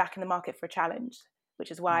wanted to be back in the market for a challenge,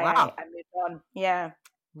 which is why I Wow. moved on. Yeah.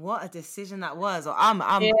 What a decision that was. Yeah. I'm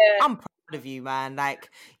proud of you, man. Like,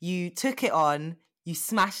 you took it on, you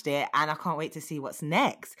smashed it, and I can't wait to see what's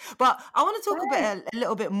next. But I want to talk a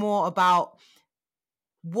little bit more about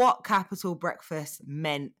what Capital Breakfast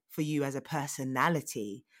meant for you as a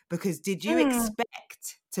personality. Because did you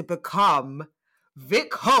expect to become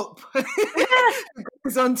Vick Hope, who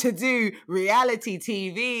goes on to do reality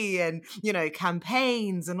TV and, you know,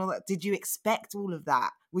 campaigns and all that? Did you expect all of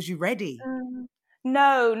that? Was you ready?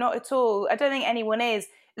 No, not at all. I don't think anyone is.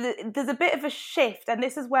 There's a bit of a shift, and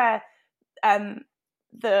this is where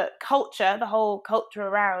the whole culture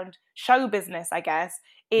around show business, I guess,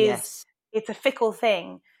 Yes. it's a fickle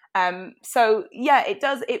thing. So yeah, it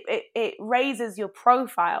does. It raises your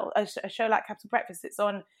profile. A show like Capital Breakfast, it's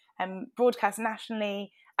on broadcast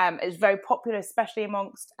nationally. It's very popular, especially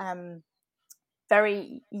amongst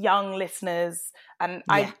very young listeners. And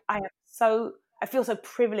Yeah. I feel so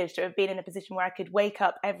privileged to have been in a position where I could wake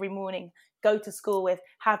up every morning, go to school with,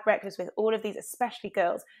 have breakfast with all of these, especially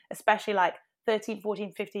girls, especially like 13,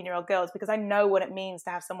 14, 15-year-old girls, because I know what it means to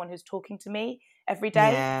have someone who's talking to me every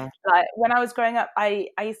day. Yeah. Like when I was growing up, I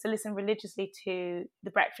used to listen religiously to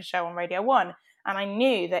The Breakfast Show on Radio 1. And I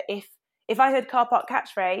knew that if I heard car park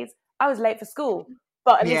catchphrase, I was late for school.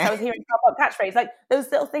 But at least I was hearing car park catchphrase. Like those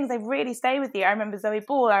little things, they really stay with you. I remember Zoe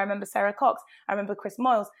Ball, I remember Sarah Cox, I remember Chris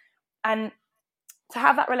Moyles. And to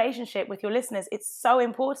have that relationship with your listeners, it's so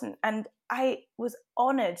important. And I was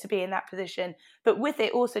honored to be in that position. But with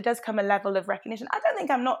it also does come a level of recognition. I don't think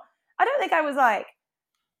I was like,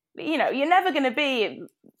 you know, you're never going to be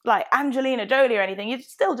like Angelina Jolie or anything. You're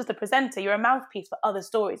still just a presenter. You're a mouthpiece for other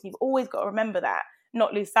stories. You've always got to remember that,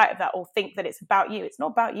 not lose sight of that, or think that it's about you. It's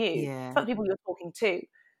not about you. Yeah. It's about the people you're talking to.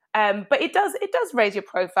 But it does raise your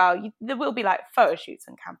profile. There will be like photo shoots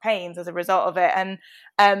and campaigns as a result of it.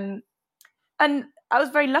 And I was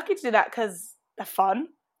very lucky to do that because they're fun.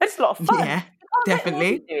 It's a lot of fun. Yeah,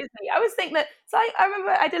 definitely. Seriously. I always think that, so I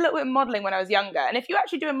remember I did a little bit of modelling when I was younger. And if you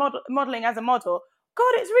actually do modelling as a model,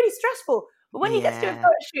 God, it's really stressful. But when you get to do a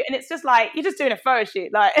photo shoot and it's just like, you're just doing a photo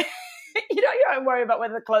shoot, like, you don't worry about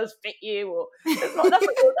whether the clothes fit you, or that's not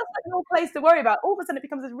your place to worry about. All of a sudden it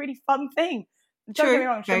becomes a really fun thing. Don't get me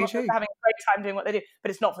wrong, I'm sure most people are having a great time doing what they do, but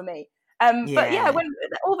it's not for me. But yeah, when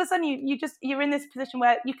all of a sudden you're in this position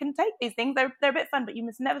where you can take these things, they're a bit fun, but you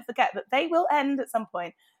must never forget that they will end at some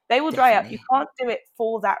point. They will dry up. You can't do it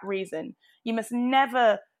for that reason. You must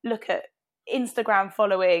never look at Instagram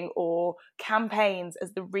following or campaigns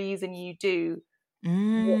as the reason you do what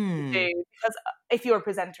you do. Because if you're a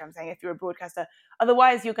presenter, I'm saying, if you're a broadcaster,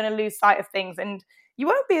 otherwise you're going to lose sight of things and you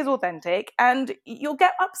won't be as authentic, and you'll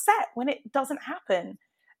get upset when it doesn't happen.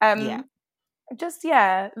 But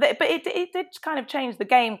it did kind of change the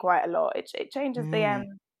game quite a lot. It changes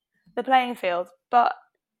the playing field. But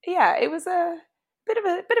yeah, it was a bit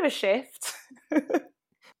of a shift.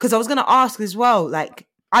 Because I was going to ask as well, like,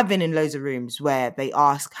 I've been in loads of rooms where they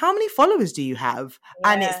ask, how many followers do you have?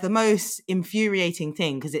 Yeah. And it's the most infuriating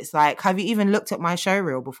thing, because it's like, have you even looked at my show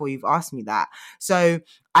reel before you've asked me that? So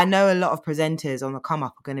I know a lot of presenters on the come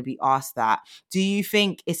up are going to be asked that. Do you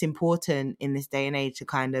think it's important in this day and age to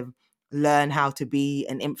kind of learn how to be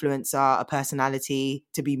an influencer, a personality,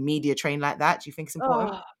 to be media trained like that? Do you think it's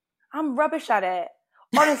important? I'm rubbish at it.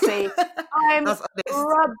 Honestly, I'm That's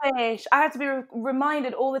honest. rubbish. I have to be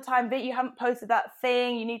reminded all the time that you haven't posted that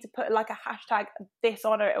thing. You need to put like a hashtag this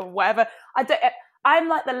on it or whatever. I'm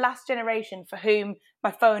like the last generation for whom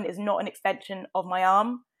my phone is not an extension of my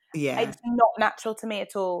arm. Yeah. It's not natural to me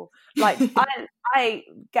at all. Like I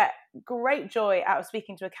get great joy out of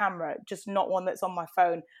speaking to a camera, just not one that's on my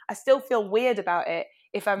phone. I still feel weird about it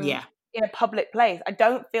if I'm in a public place. I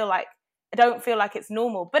don't feel like it's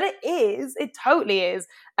normal, but it is. It totally is.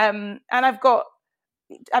 And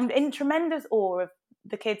I'm in tremendous awe of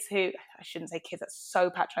the kids who, I shouldn't say kids, that's so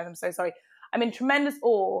patronizing, I'm so sorry. I'm in tremendous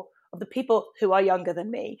awe of the people who are younger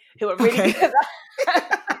than me, who are really good at that.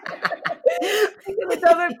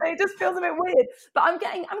 It just feels a bit weird. But I'm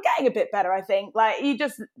getting a bit better, I think. Like, you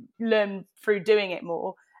just learn through doing it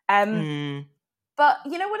more. But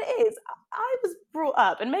you know what it is? I was brought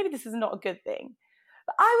up, and maybe this is not a good thing,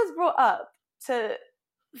 but I was brought up to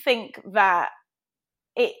think that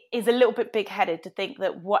it is a little bit big-headed to think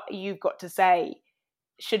that what you've got to say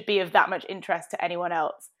should be of that much interest to anyone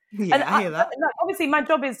else. Yeah, and I hear that. Obviously, my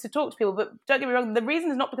job is to talk to people, but don't get me wrong, the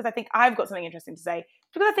reason is not because I think I've got something interesting to say.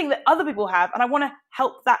 It's because I think that other people have, and I want to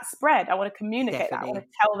help that spread. I want to communicate that. I want to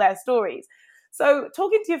tell their stories. So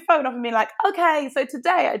talking to your phone off and being like, okay, so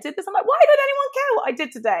today I did this. I'm like, why did anyone care what I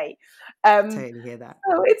did today? Totally hear that.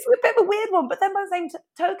 So it's a bit of a weird one. But then by the same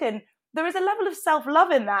token, there is a level of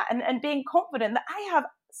self-love in that and being confident that I have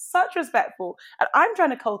such respect for, and I'm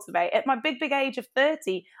trying to cultivate at my big age of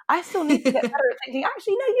 30. I still need to get better at thinking,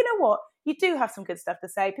 actually, no, you know what? You do have some good stuff to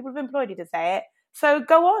say. People have employed you to say it. So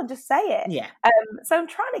go on, just say it. Yeah. So I'm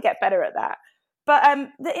trying to get better at that. But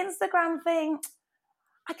the Instagram thing,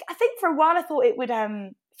 I think for a while I thought it would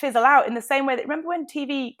fizzle out in the same way that, remember when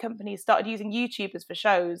TV companies started using YouTubers for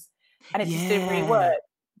shows and it just didn't really work?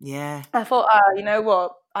 Yeah. I thought, you know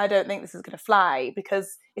what? I don't think this is going to fly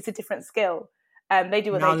because it's a different skill. They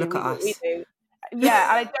do what they do, we do what we do.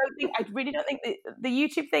 Yeah, and I really don't think the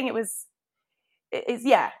YouTube thing,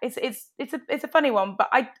 it's a funny one. But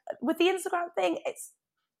with the Instagram thing,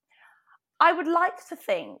 I would like to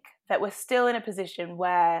think that we're still in a position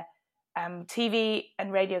where TV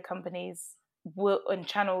and radio companies and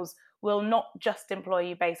channels will not just employ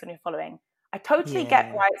you based on your following. I totally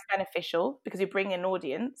get why it's beneficial because you bring in an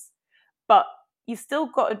audience, but you still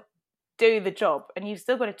got to do the job and you've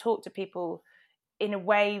still got to talk to people in a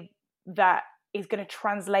way that is going to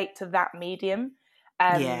translate to that medium.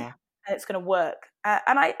 And it's going to work.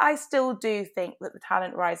 And I still do think that the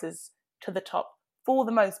talent rises to the top for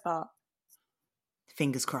the most part.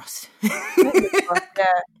 Fingers crossed. Fingers crossed, yeah.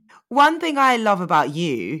 One thing I love about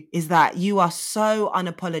you is that you are so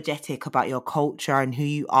unapologetic about your culture and who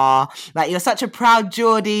you are. Like, you're such a proud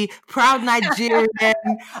Geordie, proud Nigerian.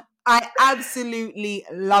 I absolutely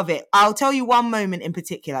love it. I'll tell you one moment in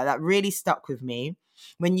particular that really stuck with me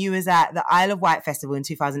when you was at the Isle of Wight Festival in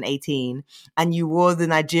 2018 and you wore the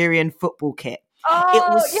Nigerian football kit. It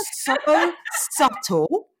was so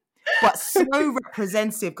subtle, but so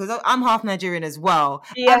representative because I'm half Nigerian as well.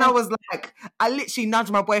 Yeah. And I was like, I literally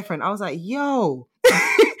nudged my boyfriend. I was like, yo,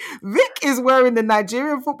 Vick is wearing the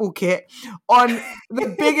Nigerian football kit on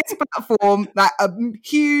the biggest platform, like a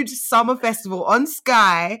huge summer festival on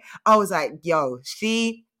Sky. I was like, yo,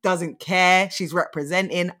 she doesn't care. She's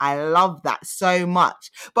representing. I love that so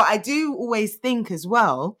much. But I do always think as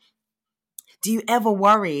well, do you ever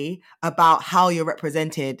worry about how you're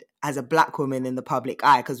represented as a Black woman in the public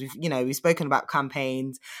eye? Because we've spoken about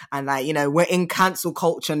campaigns and we're in cancel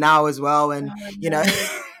culture now as well. And,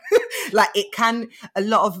 like a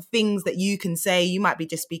lot of things that you can say, you might be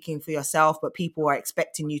just speaking for yourself, but people are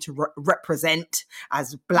expecting you to represent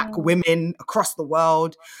as Black women across the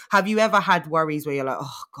world. Have you ever had worries where you're like,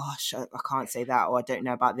 oh gosh, I can't say that, or I don't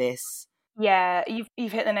know about this? Yeah,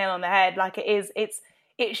 you've hit the nail on the head. Like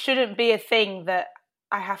it shouldn't be a thing that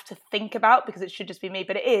I have to think about because it should just be me,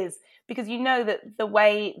 but it is, because you know that the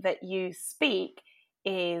way that you speak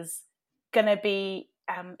is going to be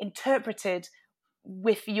interpreted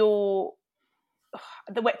with the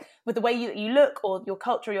way that you look, or your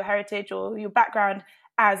culture, or your heritage, or your background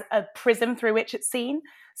as a prism through which it's seen.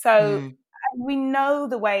 So we know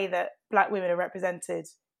the way that Black women are represented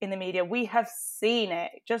in the media. We have seen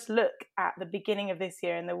it. Just look at the beginning of this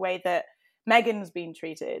year and the way that Meghan's been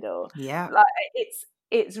treated, or like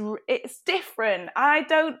it's different. I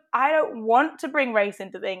don't want to bring race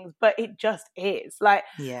into things, but it just is. Like,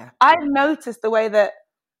 I've noticed the way that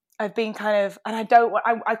I've been kind of, and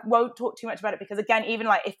I won't talk too much about it because, again, even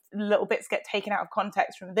like if little bits get taken out of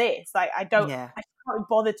context from this, like I can't be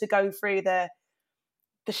bothered to go through the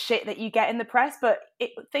shit that you get in the press. But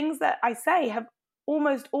things that I say have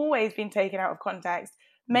almost always been taken out of context,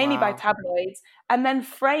 mainly by Wow. tabloids, and then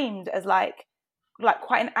framed as like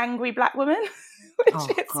quite an angry black woman, Oh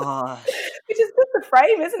gosh. which is just a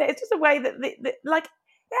frame, isn't it? It's just a way that like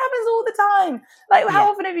it happens all the time. Like, how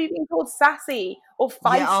Yeah. often have you been called sassy or Yeah.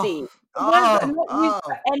 feisty? Words that are Oh. not used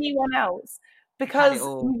for anyone else Had it because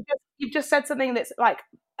all. you've just said something that's like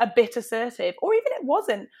a bit assertive, or even it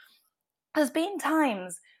wasn't. There's been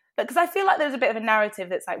times that, because I feel like there's a bit of a narrative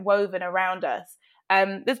that's like woven around us.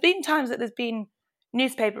 There's been times that there's been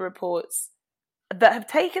newspaper reports that have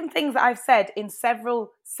taken things that I've said in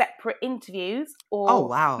several separate interviews Oh or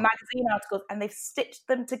wow. magazine articles, and they've stitched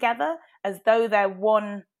them together as though they're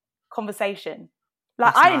one conversation.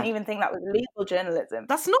 Like, That's I didn't mad. even think that was legal journalism,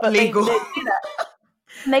 That's not but legal. they do that.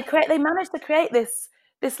 And they managed to create this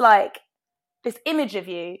image of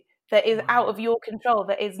you that is out of your control,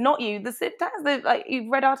 that is not you. Like, you've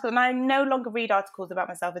read articles, and I no longer read articles about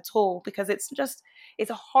myself at all, because it's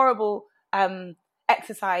a horrible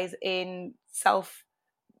exercise in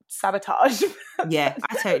self-sabotage. Yeah,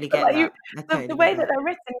 I totally get Like, that. I totally the get way that that. they're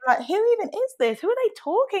written, you're like, who even is this? Who are they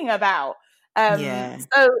talking about? Yeah.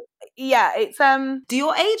 So yeah, it's Do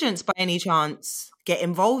your agents, by any chance, get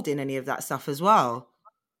involved in any of that stuff as well?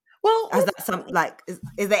 well, As that some like,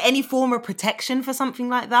 is there any form of protection for something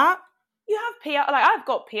like that? you have PR. Like, I've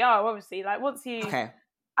got PR, obviously. Like, Okay.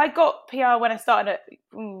 I got PR when I started at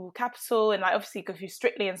Capital, and like, obviously, go through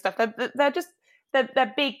Strictly and stuff.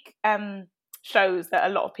 They're big shows that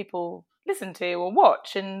a lot of people listen to or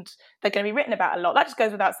watch, and they're going to be written about a lot. That just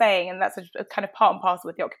goes without saying, and that's a kind of part and parcel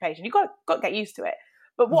with the occupation. You got to get used to it.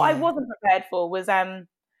 But what I Yeah. wasn't prepared for was the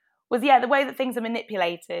way that things are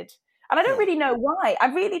manipulated, and I don't Yeah. really know why. I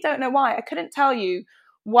really don't know why. I couldn't tell you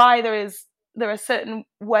why there are certain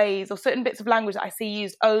ways or certain bits of language that I see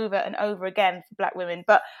used over and over again for black women.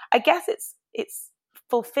 But I guess it's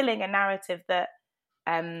fulfilling a narrative that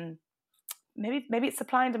maybe it's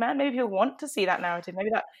supply and demand. Maybe people want to see that narrative.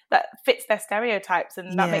 Maybe that fits their stereotypes,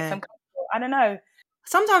 and that makes Yeah. them comfortable. I don't know.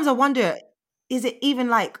 Sometimes I wonder, is it even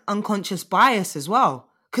like unconscious bias as well?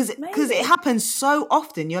 Because Maybe. it happens so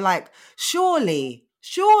often. You're like, surely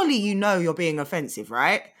you know you're being offensive,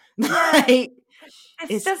 right? Yeah. Like,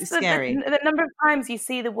 It's it's just scary. the number of times you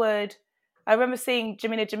see the word. I remember seeing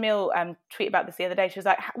Jamila Jamil tweet about this the other day. She was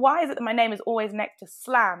like, "Why is it that my name is always next to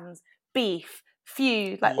slams, beef,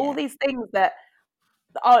 feud, like all Yeah. these things that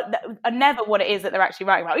are never what it is that they're actually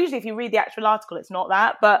writing about?" Usually, if you read the actual article, it's not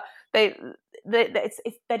that, but they're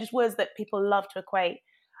just words that people love to equate.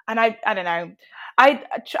 And I don't know.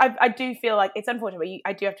 I do feel like it's unfortunate, but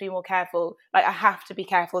I do have to be more careful. Like, I have to be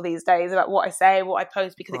careful these days about what I say, what I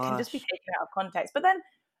post, because it can just be Gosh. taken out of context. But then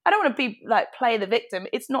I don't want to be like play the victim.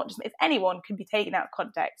 It's not just, if anyone can be taken out of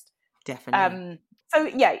context. Definitely. So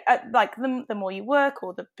yeah, like the more you work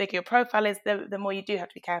or the bigger your profile is, the more you do have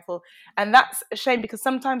to be careful. And that's a shame, because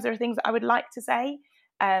sometimes there are things that I would like to say,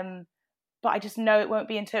 but I just know it won't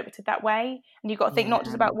be interpreted that way. And you've got to think not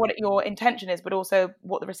just about what your intention is, but also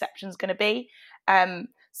what the reception is going to be.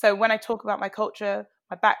 So when I talk about my culture,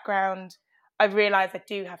 my background, I've realised I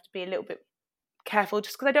do have to be a little bit careful,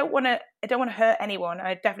 just because I don't want to hurt anyone.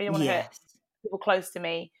 I definitely don't want to hurt people close to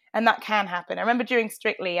me, and that can happen. I remember during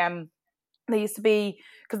Strictly, there used to be,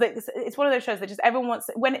 because it's one of those shows that just everyone wants.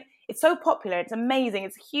 When it's so popular, it's amazing,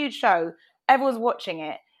 it's a huge show, everyone's watching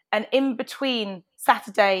it, and in between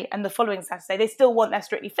Saturday and the following Saturday, they still want their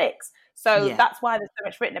Strictly fix. So that's why there's so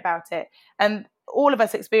much written about it. And all of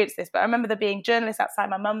us experienced this. But I remember there being journalists outside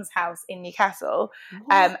my mum's house in Newcastle,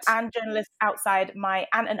 and journalists outside my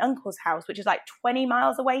aunt and uncle's house, which is like 20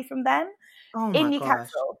 miles away from them, in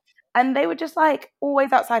Newcastle. And they were just like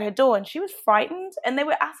always outside her door, and she was frightened. And they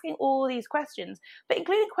were asking all these questions, but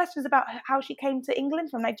including questions about how she came to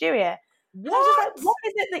England from Nigeria. And I was just like, what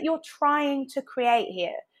is it that you're trying to create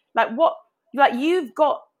here? Like, you've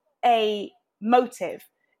got a motive.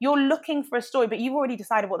 You're looking for a story, but you've already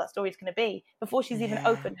decided what that story is going to be before she's even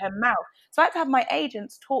opened her mouth. So I had to have my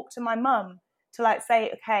agents talk to my mum to like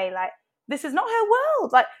say, okay, like, this is not her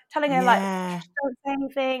world. Like, telling her like, don't say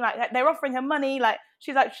anything. Like, they're offering her money. Like,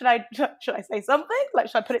 she's like, should I say something? Like,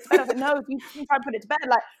 should I put it to bed? I was like, no, you try and put it to bed.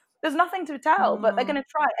 Like, there's nothing to tell, but they're going to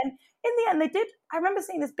try. And in the end, they did. I remember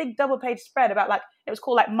seeing this big double-page spread about, like, it was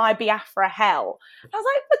called like My Biafra Hell. And I was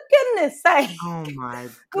like, for goodness sake! Oh my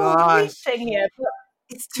We're gosh, reaching here, but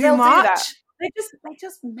it's too much. They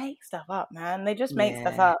just make stuff up, man. They just make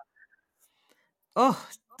stuff up. Oh,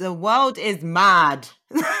 the world is mad.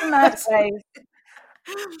 Mad place.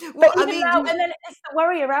 Well, but even now, and then it's the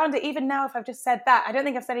worry around it. Even now, if I've just said that, I don't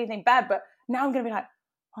think I've said anything bad, but now I'm going to be like,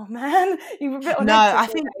 oh man, you're a bit on edge. I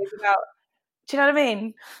think about. Do you know what I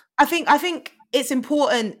mean? I think it's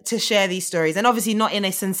important to share these stories, and obviously not in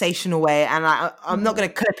a sensational way. And I'm not going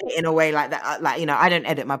to clip it in a way like that. Like, I don't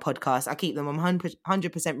edit my podcast. I keep them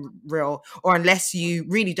 100% real, or unless you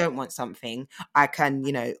really don't want something, I can,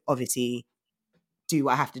 obviously do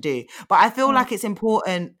what I have to do. But I feel like it's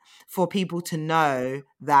important for people to know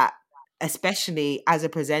that, especially as a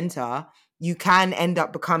presenter, you can end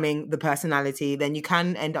up becoming the personality, then you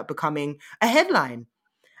can end up becoming a headline.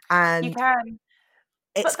 And you can.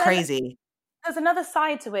 it's crazy. There's another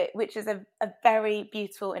side to it, which is a very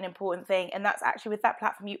beautiful and important thing. And that's actually, with that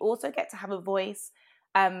platform, you also get to have a voice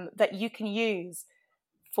that you can use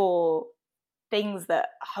for things that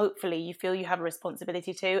hopefully you feel you have a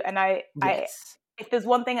responsibility to. And if there's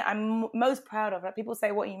one thing I'm most proud of, like, people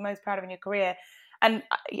say, what are you most proud of in your career? And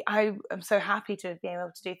I am so happy to be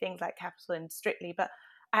able to do things like Capital and Strictly, but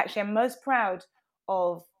actually I'm most proud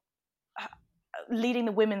of leading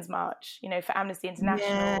the Women's March, for Amnesty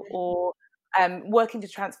International, or working to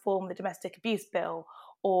transform the domestic abuse bill,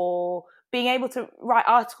 or being able to write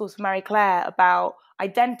articles for Marie Claire about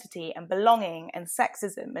identity and belonging and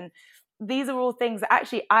sexism. And these are all things that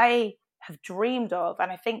actually I have dreamed of.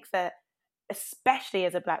 And I think that, especially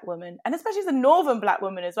as a Black woman, and especially as a Northern Black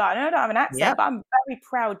woman as well, I know I don't have an accent, but I'm very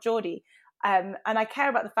proud Geordie. And I care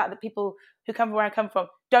about the fact that people who come from where I come from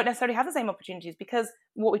don't necessarily have the same opportunities, because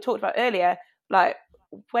what we talked about earlier, like,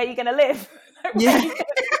 where are you going to live? Yeah.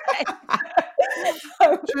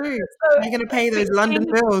 True. You're going to pay those London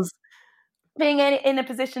bills. Being in a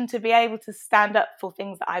position to be able to stand up for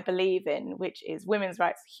things that I believe in, which is women's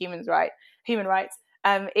rights, human rights,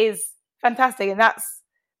 is fantastic. And that's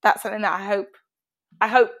something that I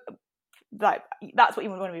hope like that's what you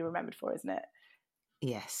want to be remembered for, isn't it?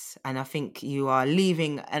 Yes, and I think you are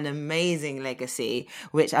leaving an amazing legacy,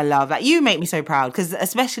 which I love. Like, you make me so proud, because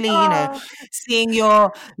especially, seeing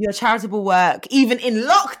your charitable work, even in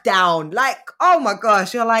lockdown, like, oh my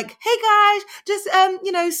gosh, you're like, hey guys, just,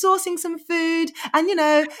 sourcing some food,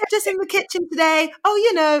 and, just in the kitchen today.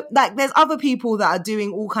 Oh, like, there's other people that are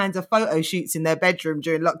doing all kinds of photo shoots in their bedroom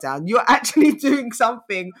during lockdown. You're actually doing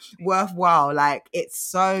something worthwhile. Like, it's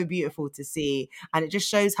so beautiful to see, and it just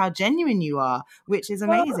shows how genuine you are, which is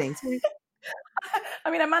amazing.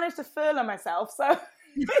 I mean, I managed to furlough myself, so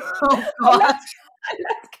I left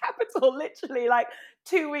Capital literally like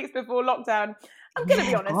 2 weeks before lockdown. I'm going to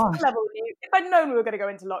be honest, level with you, if I'd known we were going to go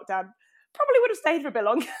into lockdown, probably would have stayed for a bit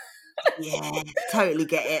longer. Yeah, totally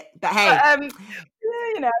get it. But hey,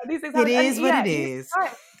 these things it is what it is.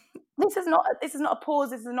 This is not a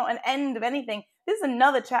pause. This is not an end of anything. This is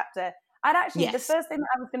another chapter. The first thing that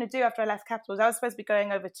I was going to do after I left Capital was I was supposed to be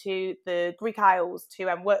going over to the Greek Isles to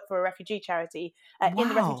work for a refugee charity in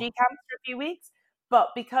the refugee camps for a few weeks. But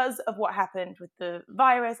because of what happened with the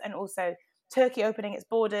virus, and also Turkey opening its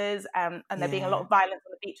borders, and there being a lot of violence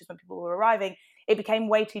on the beaches when people were arriving, it became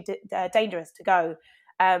way too dangerous to go.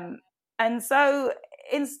 And so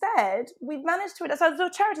instead, we've managed to... So there's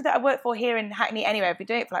a charity that I work for here in Hackney anyway. I've been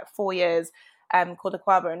doing it for like 4 years, called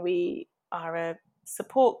Aquaba, and we are a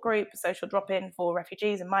support group, social drop-in for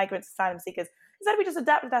refugees and migrants, asylum seekers. Instead, we just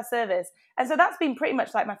adapted our service. And so that's been pretty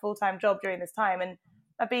much like my full-time job during this time. And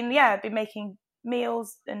I've been making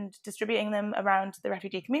meals and distributing them around the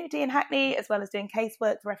refugee community in Hackney, as well as doing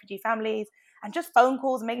casework for refugee families, and just phone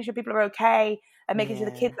calls and making sure people are okay, and making sure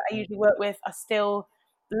the kids that I usually work with are still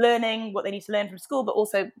learning what they need to learn from school, but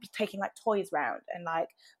also taking like toys round and like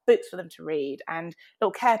books for them to read and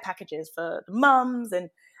little care packages for the mums. And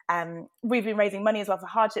we've been raising money as well for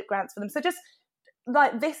hardship grants for them. So just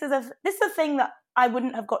like this is a thing that I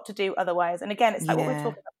wouldn't have got to do otherwise. And again, it's like what we're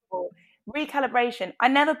talking about before. Recalibration. I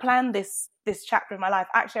never planned this chapter of my life.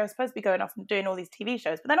 Actually, I was supposed to be going off and doing all these TV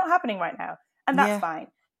shows, but they're not happening right now. And that's fine.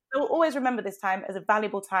 I will always remember this time as a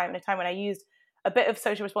valuable time, and a time when I used a bit of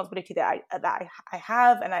social responsibility that I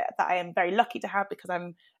have, and that I am very lucky to have, because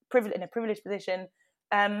I'm in a privileged position.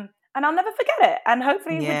 And I'll never forget it. And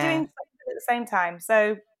hopefully we're doing something at the same time.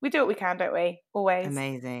 So we do what we can, don't we? Always.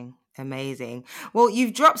 Amazing. Well,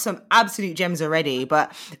 you've dropped some absolute gems already,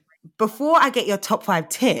 but before I get your top 5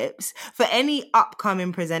 tips for any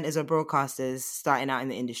upcoming presenters or broadcasters starting out in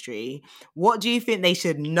the industry, what do you think they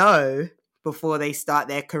should know before they start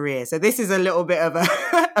their career? So this is a little bit of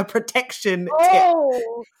a protection tip.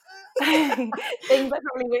 Things I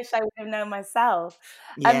probably wish I would have known myself.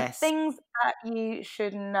 Yes. Things that you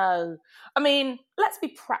should know. I mean, let's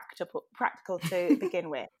be practical to begin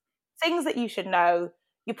with. Things that you should know.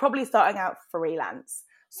 You're probably starting out freelance.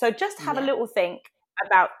 So just have a little think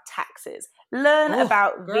about taxes. Learn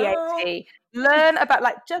about VAT. Learn about,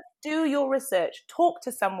 just do your research. Talk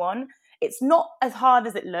to someone. It's not as hard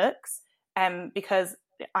as it looks, because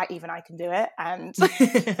I can do it, and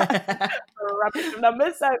rubbish with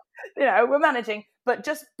numbers. So, we're managing, but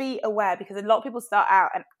just be aware, because a lot of people start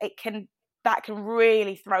out and that can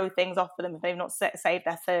really throw things off for them if they've not saved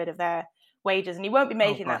their third of their wages, and you won't be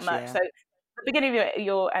making that much. Yeah. So at the beginning of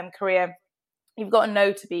your career, you've got to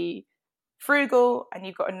know to be frugal, and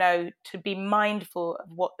you've got to know to be mindful of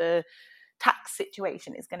what the tax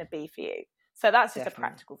situation is going to be for you. So that's just a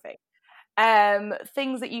practical thing.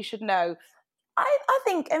 Things that you should know. I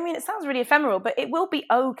think, it sounds really ephemeral, but it will be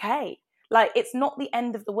okay. Like, it's not the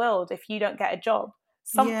end of the world if you don't get a job.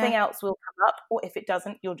 Something else will come up, or if it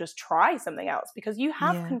doesn't, you'll just try something else, because you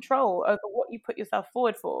have control over what you put yourself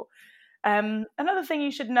forward for. Another thing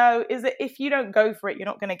you should know is that if you don't go for it, you're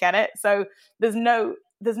not going to get it. So there's no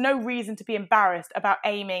reason to be embarrassed about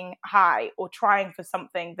aiming high or trying for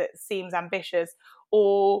something that seems ambitious,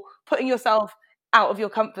 or putting yourself out of your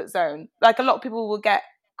comfort zone. Like, a lot of people will get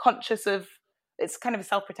conscious of, it's kind of a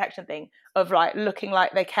self-protection thing of like looking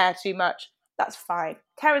like they care too much. That's fine.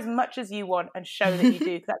 Care as much as you want and show that you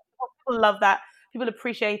do. Because people love that. People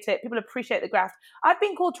appreciate it. People appreciate the graft. I've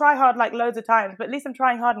been called try hard like loads of times, but at least I'm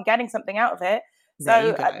trying hard and getting something out of it. There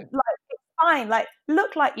you So go. it's fine. Like,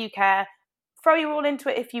 look like you care. Throw your all into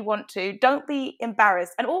it if you want to. Don't be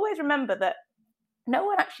embarrassed. And always remember that no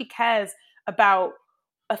one actually cares about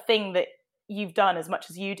a thing that you've done as much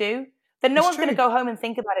as you do. Then no one's going to go home and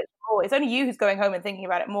think about it more. It's only you who's going home and thinking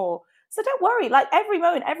about it more. So don't worry. Like, every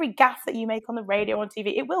moment, every gaffe that you make on the radio or on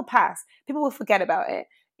TV, it will pass. People will forget about it.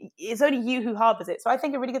 It's only you who harbours it. So I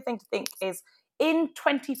think a really good thing to think is, in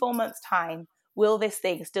 24 months' time, will this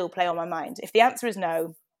thing still play on my mind? If the answer is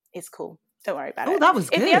no, it's cool. Don't worry about it. Oh, that was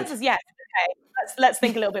good. If the answer is yes, okay, let's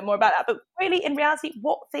think a little bit more about that. But really, in reality,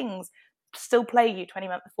 what things still plague you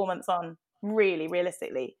 24 months on, really,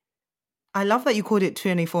 realistically? I love that you called it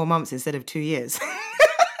 24 months instead of 2 years.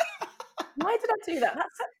 Why did I do that?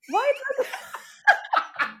 Why did I do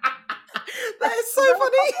that is so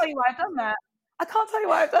funny. I can't tell you why I've done that. I can't tell you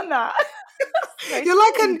why I've done that. You're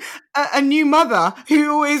like a new mother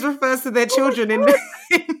who always refers to their children in months.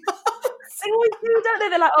 They always do, don't they?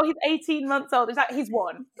 They're like, oh, he's 18 months old. It's like, he's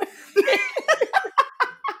one.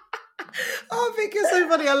 Oh, Vick, you're so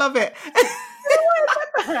funny. I love it.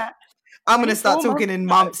 I'm going to start talking in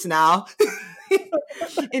months now.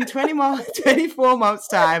 In 24 months'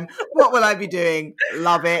 time, what will I be doing?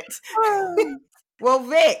 Love it. Well,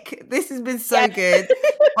 Vick, this has been so good.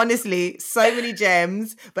 Honestly, so many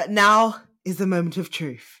gems. But now is the moment of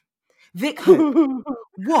truth. Vick Hope,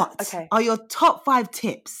 what are your top 5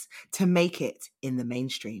 tips to make it in the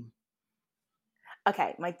mainstream?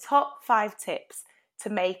 Okay, my top 5 tips to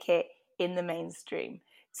make it in the mainstream.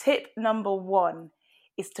 Tip number 1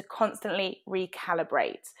 is to constantly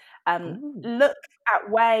recalibrate. Look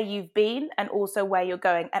at where you've been and also where you're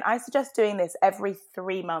going. And I suggest doing this every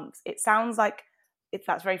 3 months. It sounds like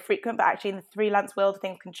that's very frequent, but actually in the freelance world,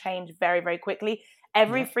 things can change very, very quickly.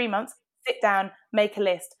 Every 3 months, sit down, make a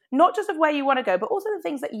list, not just of where you want to go, but also the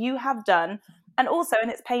things that you have done. And also,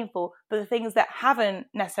 and it's painful, but the things that haven't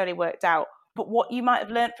necessarily worked out, but what you might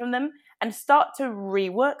have learned from them, and start to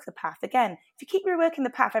rework the path. Again, if you keep reworking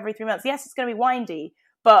the path every 3 months, yes, it's going to be windy,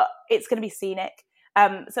 but it's going to be scenic.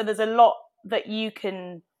 So there's a lot that you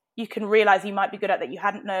can realize you might be good at that you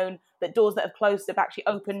hadn't known, that doors that have closed have actually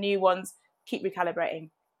opened new ones. Keep recalibrating.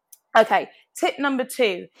 Okay, tip number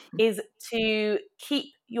 2 is to keep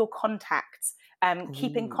your contacts.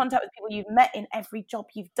 Keep in contact with people you've met in every job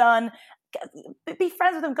you've done. Be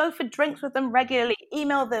friends with them, go for drinks with them regularly,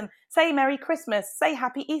 email them, say Merry Christmas, say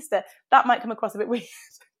Happy Easter. That might come across a bit weird.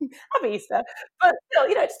 Happy Easter. But still,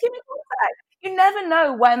 just keep in contact. You never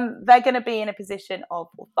know when they're going to be in a position of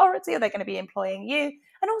authority or they're going to be employing you.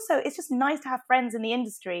 And also, it's just nice to have friends in the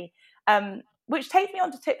industry, which takes me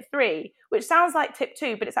on to tip 3, which sounds like tip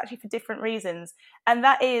 2, but it's actually for different reasons. And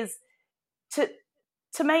that is to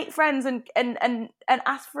make friends and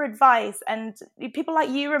ask for advice. And people like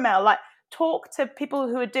you, Ramel, like, talk to people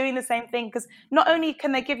who are doing the same thing, because not only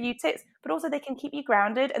can they give you tips, but also they can keep you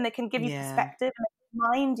grounded and they can give you perspective and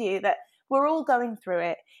remind you that we're all going through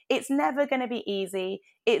it. It's never going to be easy.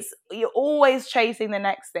 You're always chasing the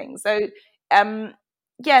next thing. So,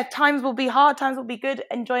 times will be hard, times will be good.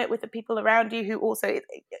 Enjoy it with the people around you who also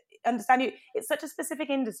understand you. It's such a specific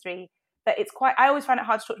industry that I always find it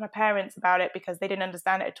hard to talk to my parents about it because they didn't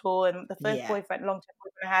understand it at all. And the first long-term boyfriend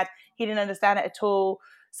I had, he didn't understand it at all.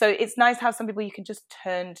 So it's nice to have some people you can just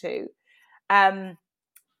turn to.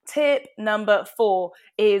 Tip number 4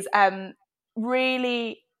 is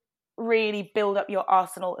really, really build up your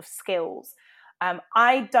arsenal of skills.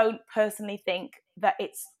 I don't personally think that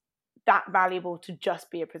it's that valuable to just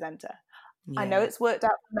be a presenter. I know Yeah. it's worked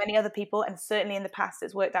out for many other people, and certainly in the past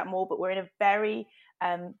it's worked out more, but we're in a very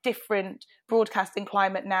different broadcasting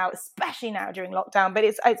climate now, especially now during lockdown. But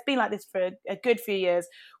it's been like this for a good few years,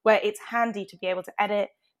 where it's handy to be able to edit,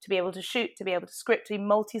 to be able to shoot, to be able to script, to be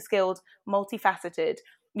multi-skilled, multifaceted.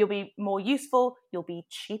 You'll be more useful, you'll be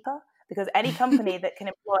cheaper, because any company that can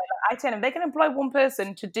employ, like I tell them, they can employ one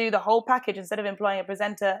person to do the whole package instead of employing a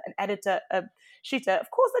presenter, an editor, a shooter. Of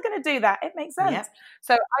course they're going to do that. It makes sense. Yep.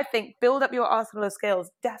 So I think build up your arsenal of skills.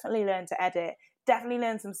 Definitely learn to edit. Definitely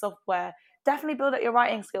learn some software. Definitely build up your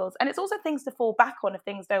writing skills. And it's also things to fall back on if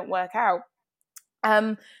things don't work out.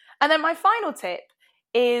 And then my final tip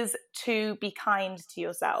is to be kind to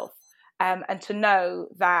yourself, and to know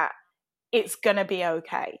that it's going to be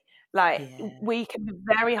okay. Like, we can be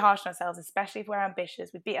very harsh on ourselves, especially if we're ambitious.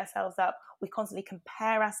 We beat ourselves up. We constantly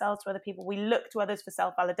compare ourselves to other people. We look to others for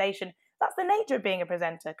self-validation. That's the nature of being a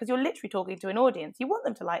presenter, because you're literally talking to an audience. You want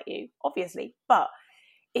them to like you, obviously. But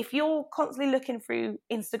if you're constantly looking through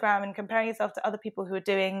Instagram and comparing yourself to other people who are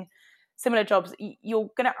doing similar jobs, you're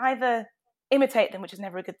going to either imitate them, which is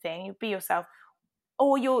never a good thing. You be yourself,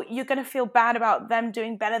 or you're going to feel bad about them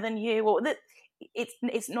doing better than you, or that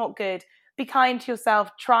it's not good. Be kind to yourself.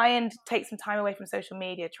 Try and take some time away from social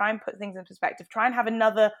media. Try and put things in perspective. Try and have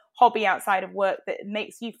another hobby outside of work that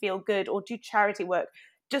makes you feel good, or do charity work,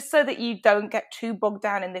 just so that you don't get too bogged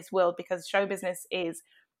down in this world, because show business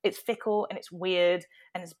it's fickle and it's weird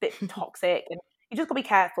and it's a bit toxic, and you just got to be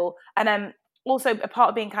careful. And also, a part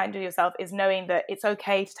of being kind to yourself is knowing that it's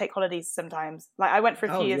okay to take holidays sometimes. Like, I went for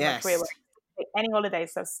a few years in my career where I didn't take any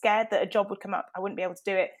holidays, so I was scared that a job would come up, I wouldn't be able to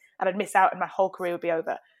do it, and I'd miss out and my whole career would be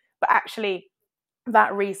over. But actually,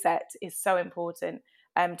 that reset is so important.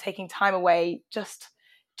 Taking time away, just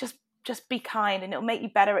be kind, and it'll make you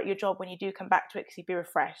better at your job when you do come back to it, because you'll be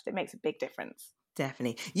refreshed. It makes a big difference.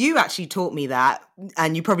 Definitely. You actually taught me that,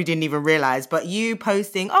 and you probably didn't even realize, but you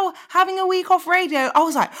posting, having a week off radio. I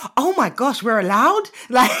was like, oh my gosh, we're allowed?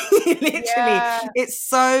 Like, literally, It's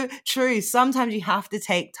so true. Sometimes you have to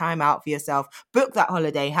take time out for yourself, book that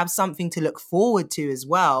holiday, have something to look forward to as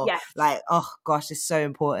well. Yes. Like, oh gosh, it's so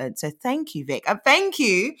important. So thank you, Vic. And thank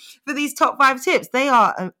you for these top 5 tips. They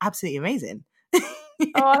are absolutely amazing. I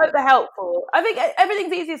hope they're helpful. I think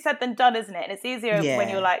everything's easier said than done, isn't it? And it's easier when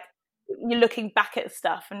you're looking back at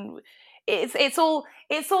stuff, and it's all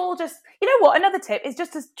just, you know what, another tip is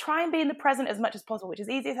just to try and be in the present as much as possible, which is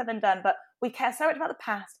easier said than done, but we care so much about the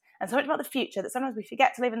past and so much about the future that sometimes we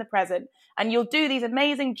forget to live in the present. And you'll do these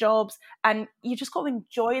amazing jobs and you just got to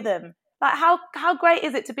enjoy them. Like, how great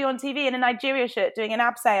is it to be on TV in a Nigeria shirt doing an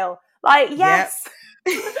abseil? Like, yes.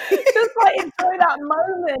 Just like enjoy that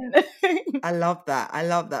moment. I love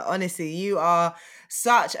that. Honestly, you are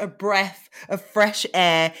such a breath of fresh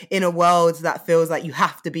air in a world that feels like you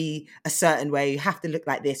have to be a certain way, you have to look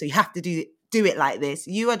like this, or you have to do it like this.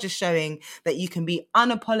 You are just showing that you can be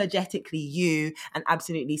unapologetically you and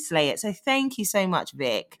absolutely slay it. So thank you so much,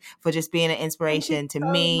 Vic, for just being an inspiration to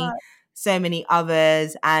me. Much. So many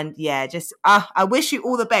others, and I wish you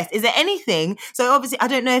all the best. Is there anything? So obviously, I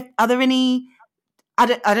don't know. Are there any? I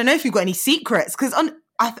don't know if you've got any secrets, because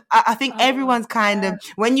I think everyone's kind of,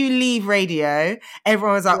 when you leave radio,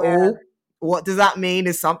 everyone's like, oh, what does that mean?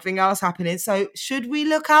 Is something else happening? So should we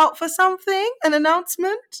look out for something, an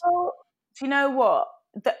announcement? Well, do you know what?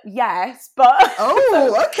 Yes, but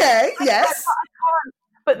okay, yes. I can't.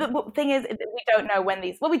 But the thing is, we don't know when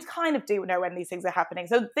we kind of do know when these things are happening.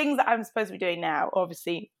 So things that I'm supposed to be doing now,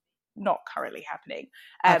 obviously not currently happening,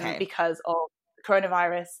 because of the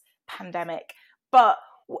coronavirus pandemic. But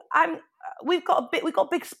we've got a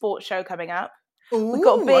big sports show coming up. Ooh, we've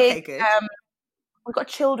got a big, okay, good. We've got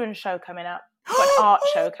a children's show coming up. We've got an art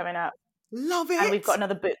show coming up. Love it. And we've got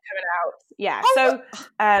another book coming out. Yeah.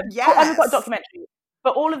 And we've got a documentary.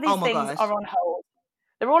 But all of these things are on hold.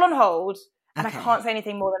 They're all on hold. And I can't say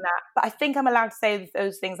anything more than that. But I think I'm allowed to say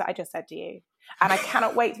those things that I just said to you. And I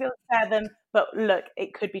cannot wait to be able to share them. But look,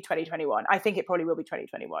 it could be 2021. I think it probably will be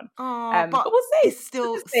 2021. But we'll see. It's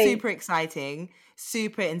still super exciting,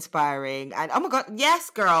 super inspiring. And oh my God, yes,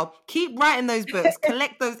 girl, keep writing those books.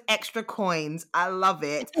 Collect those extra coins. I love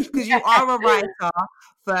it. Because you are a writer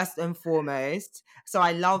first and foremost. So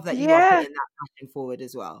I love that you are putting that passion forward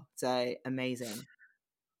as well. So amazing.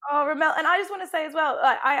 Oh, Ramel, and I just want to say as well,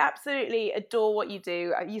 like, I absolutely adore what you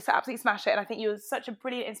do. You absolutely smash it, and I think you're such a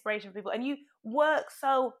brilliant inspiration for people. And you work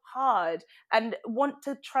so hard and want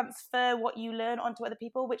to transfer what you learn onto other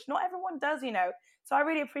people, which not everyone does, you know. So I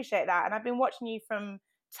really appreciate that, and I've been watching you from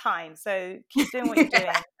time. So keep doing what you're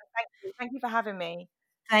doing. Thank you for having me.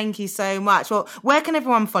 Thank you so much. Well, where can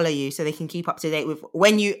everyone follow you so they can keep up to date with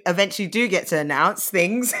when you eventually do get to announce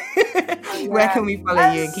things? Where can we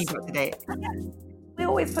follow you and keep up to date? We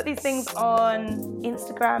always put these things on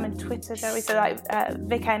Instagram and Twitter, don't we? So like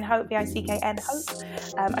Vick and Hope, Vickn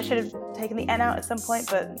Hope. I should have taken the N out at some point,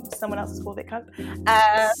 but someone else is called Vick Hope. And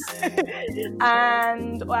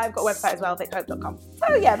I've got a website as well, vickhope.com.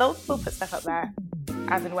 So yeah, we'll put stuff up there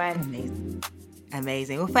as and when.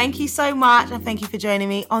 Amazing. Well, thank you so much, and thank you for joining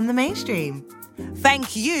me on The Mainstream.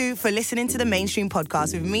 Thank you for listening to The Mainstream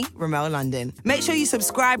podcast with me, Ramel London. Make sure you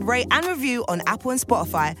subscribe, rate and review on Apple and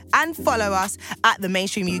Spotify, and follow us at The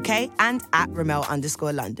Mainstream UK and at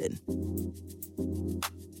Ramel_London.